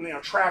get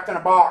trapped in a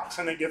box,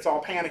 and it gets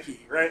all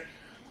panicky, right?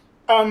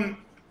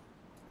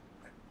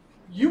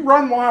 You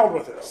run wild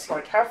with this,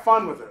 like have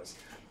fun with this.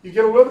 You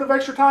get a little bit of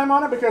extra time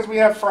on it because we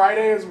have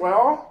Friday as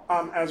well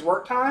as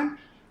work time,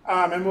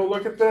 and we'll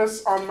look at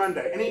this on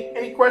Monday.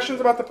 Any questions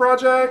about the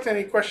project?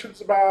 Any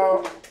questions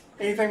about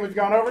anything we've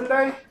gone over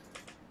today?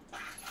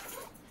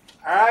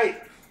 All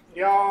right,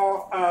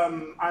 y'all.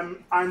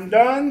 I'm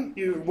done.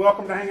 You're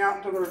welcome to hang out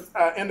until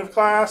the end of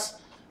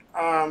class,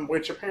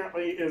 which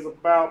apparently is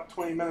about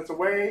 20 minutes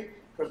away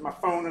because my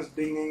phone is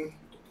dinging.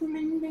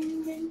 Ding,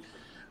 ding, ding.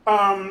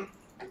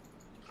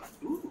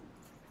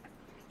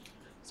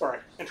 Sorry,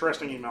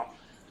 interesting email.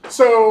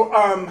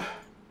 So,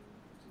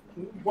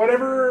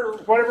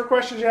 whatever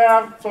questions you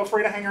have, feel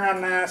free to hang around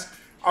and ask.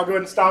 I'll go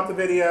ahead and stop the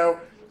video,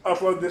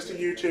 upload this to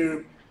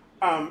YouTube.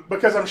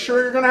 Because I'm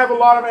sure you're going to have a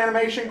lot of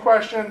animation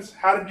questions.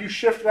 How did you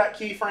shift that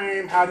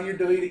keyframe? How do you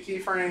delete a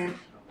keyframe?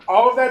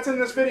 All of that's in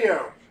this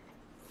video.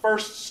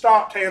 First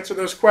stop to answer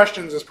those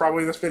questions is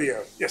probably this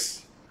video.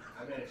 Yes?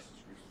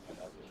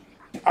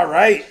 All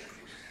right.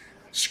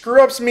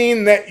 Screw-ups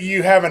mean that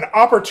you have an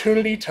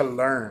opportunity to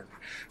learn.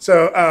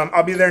 So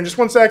I'll be there in just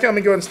 1 second. Let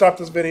me go ahead and stop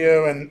this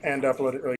video and upload it really quick.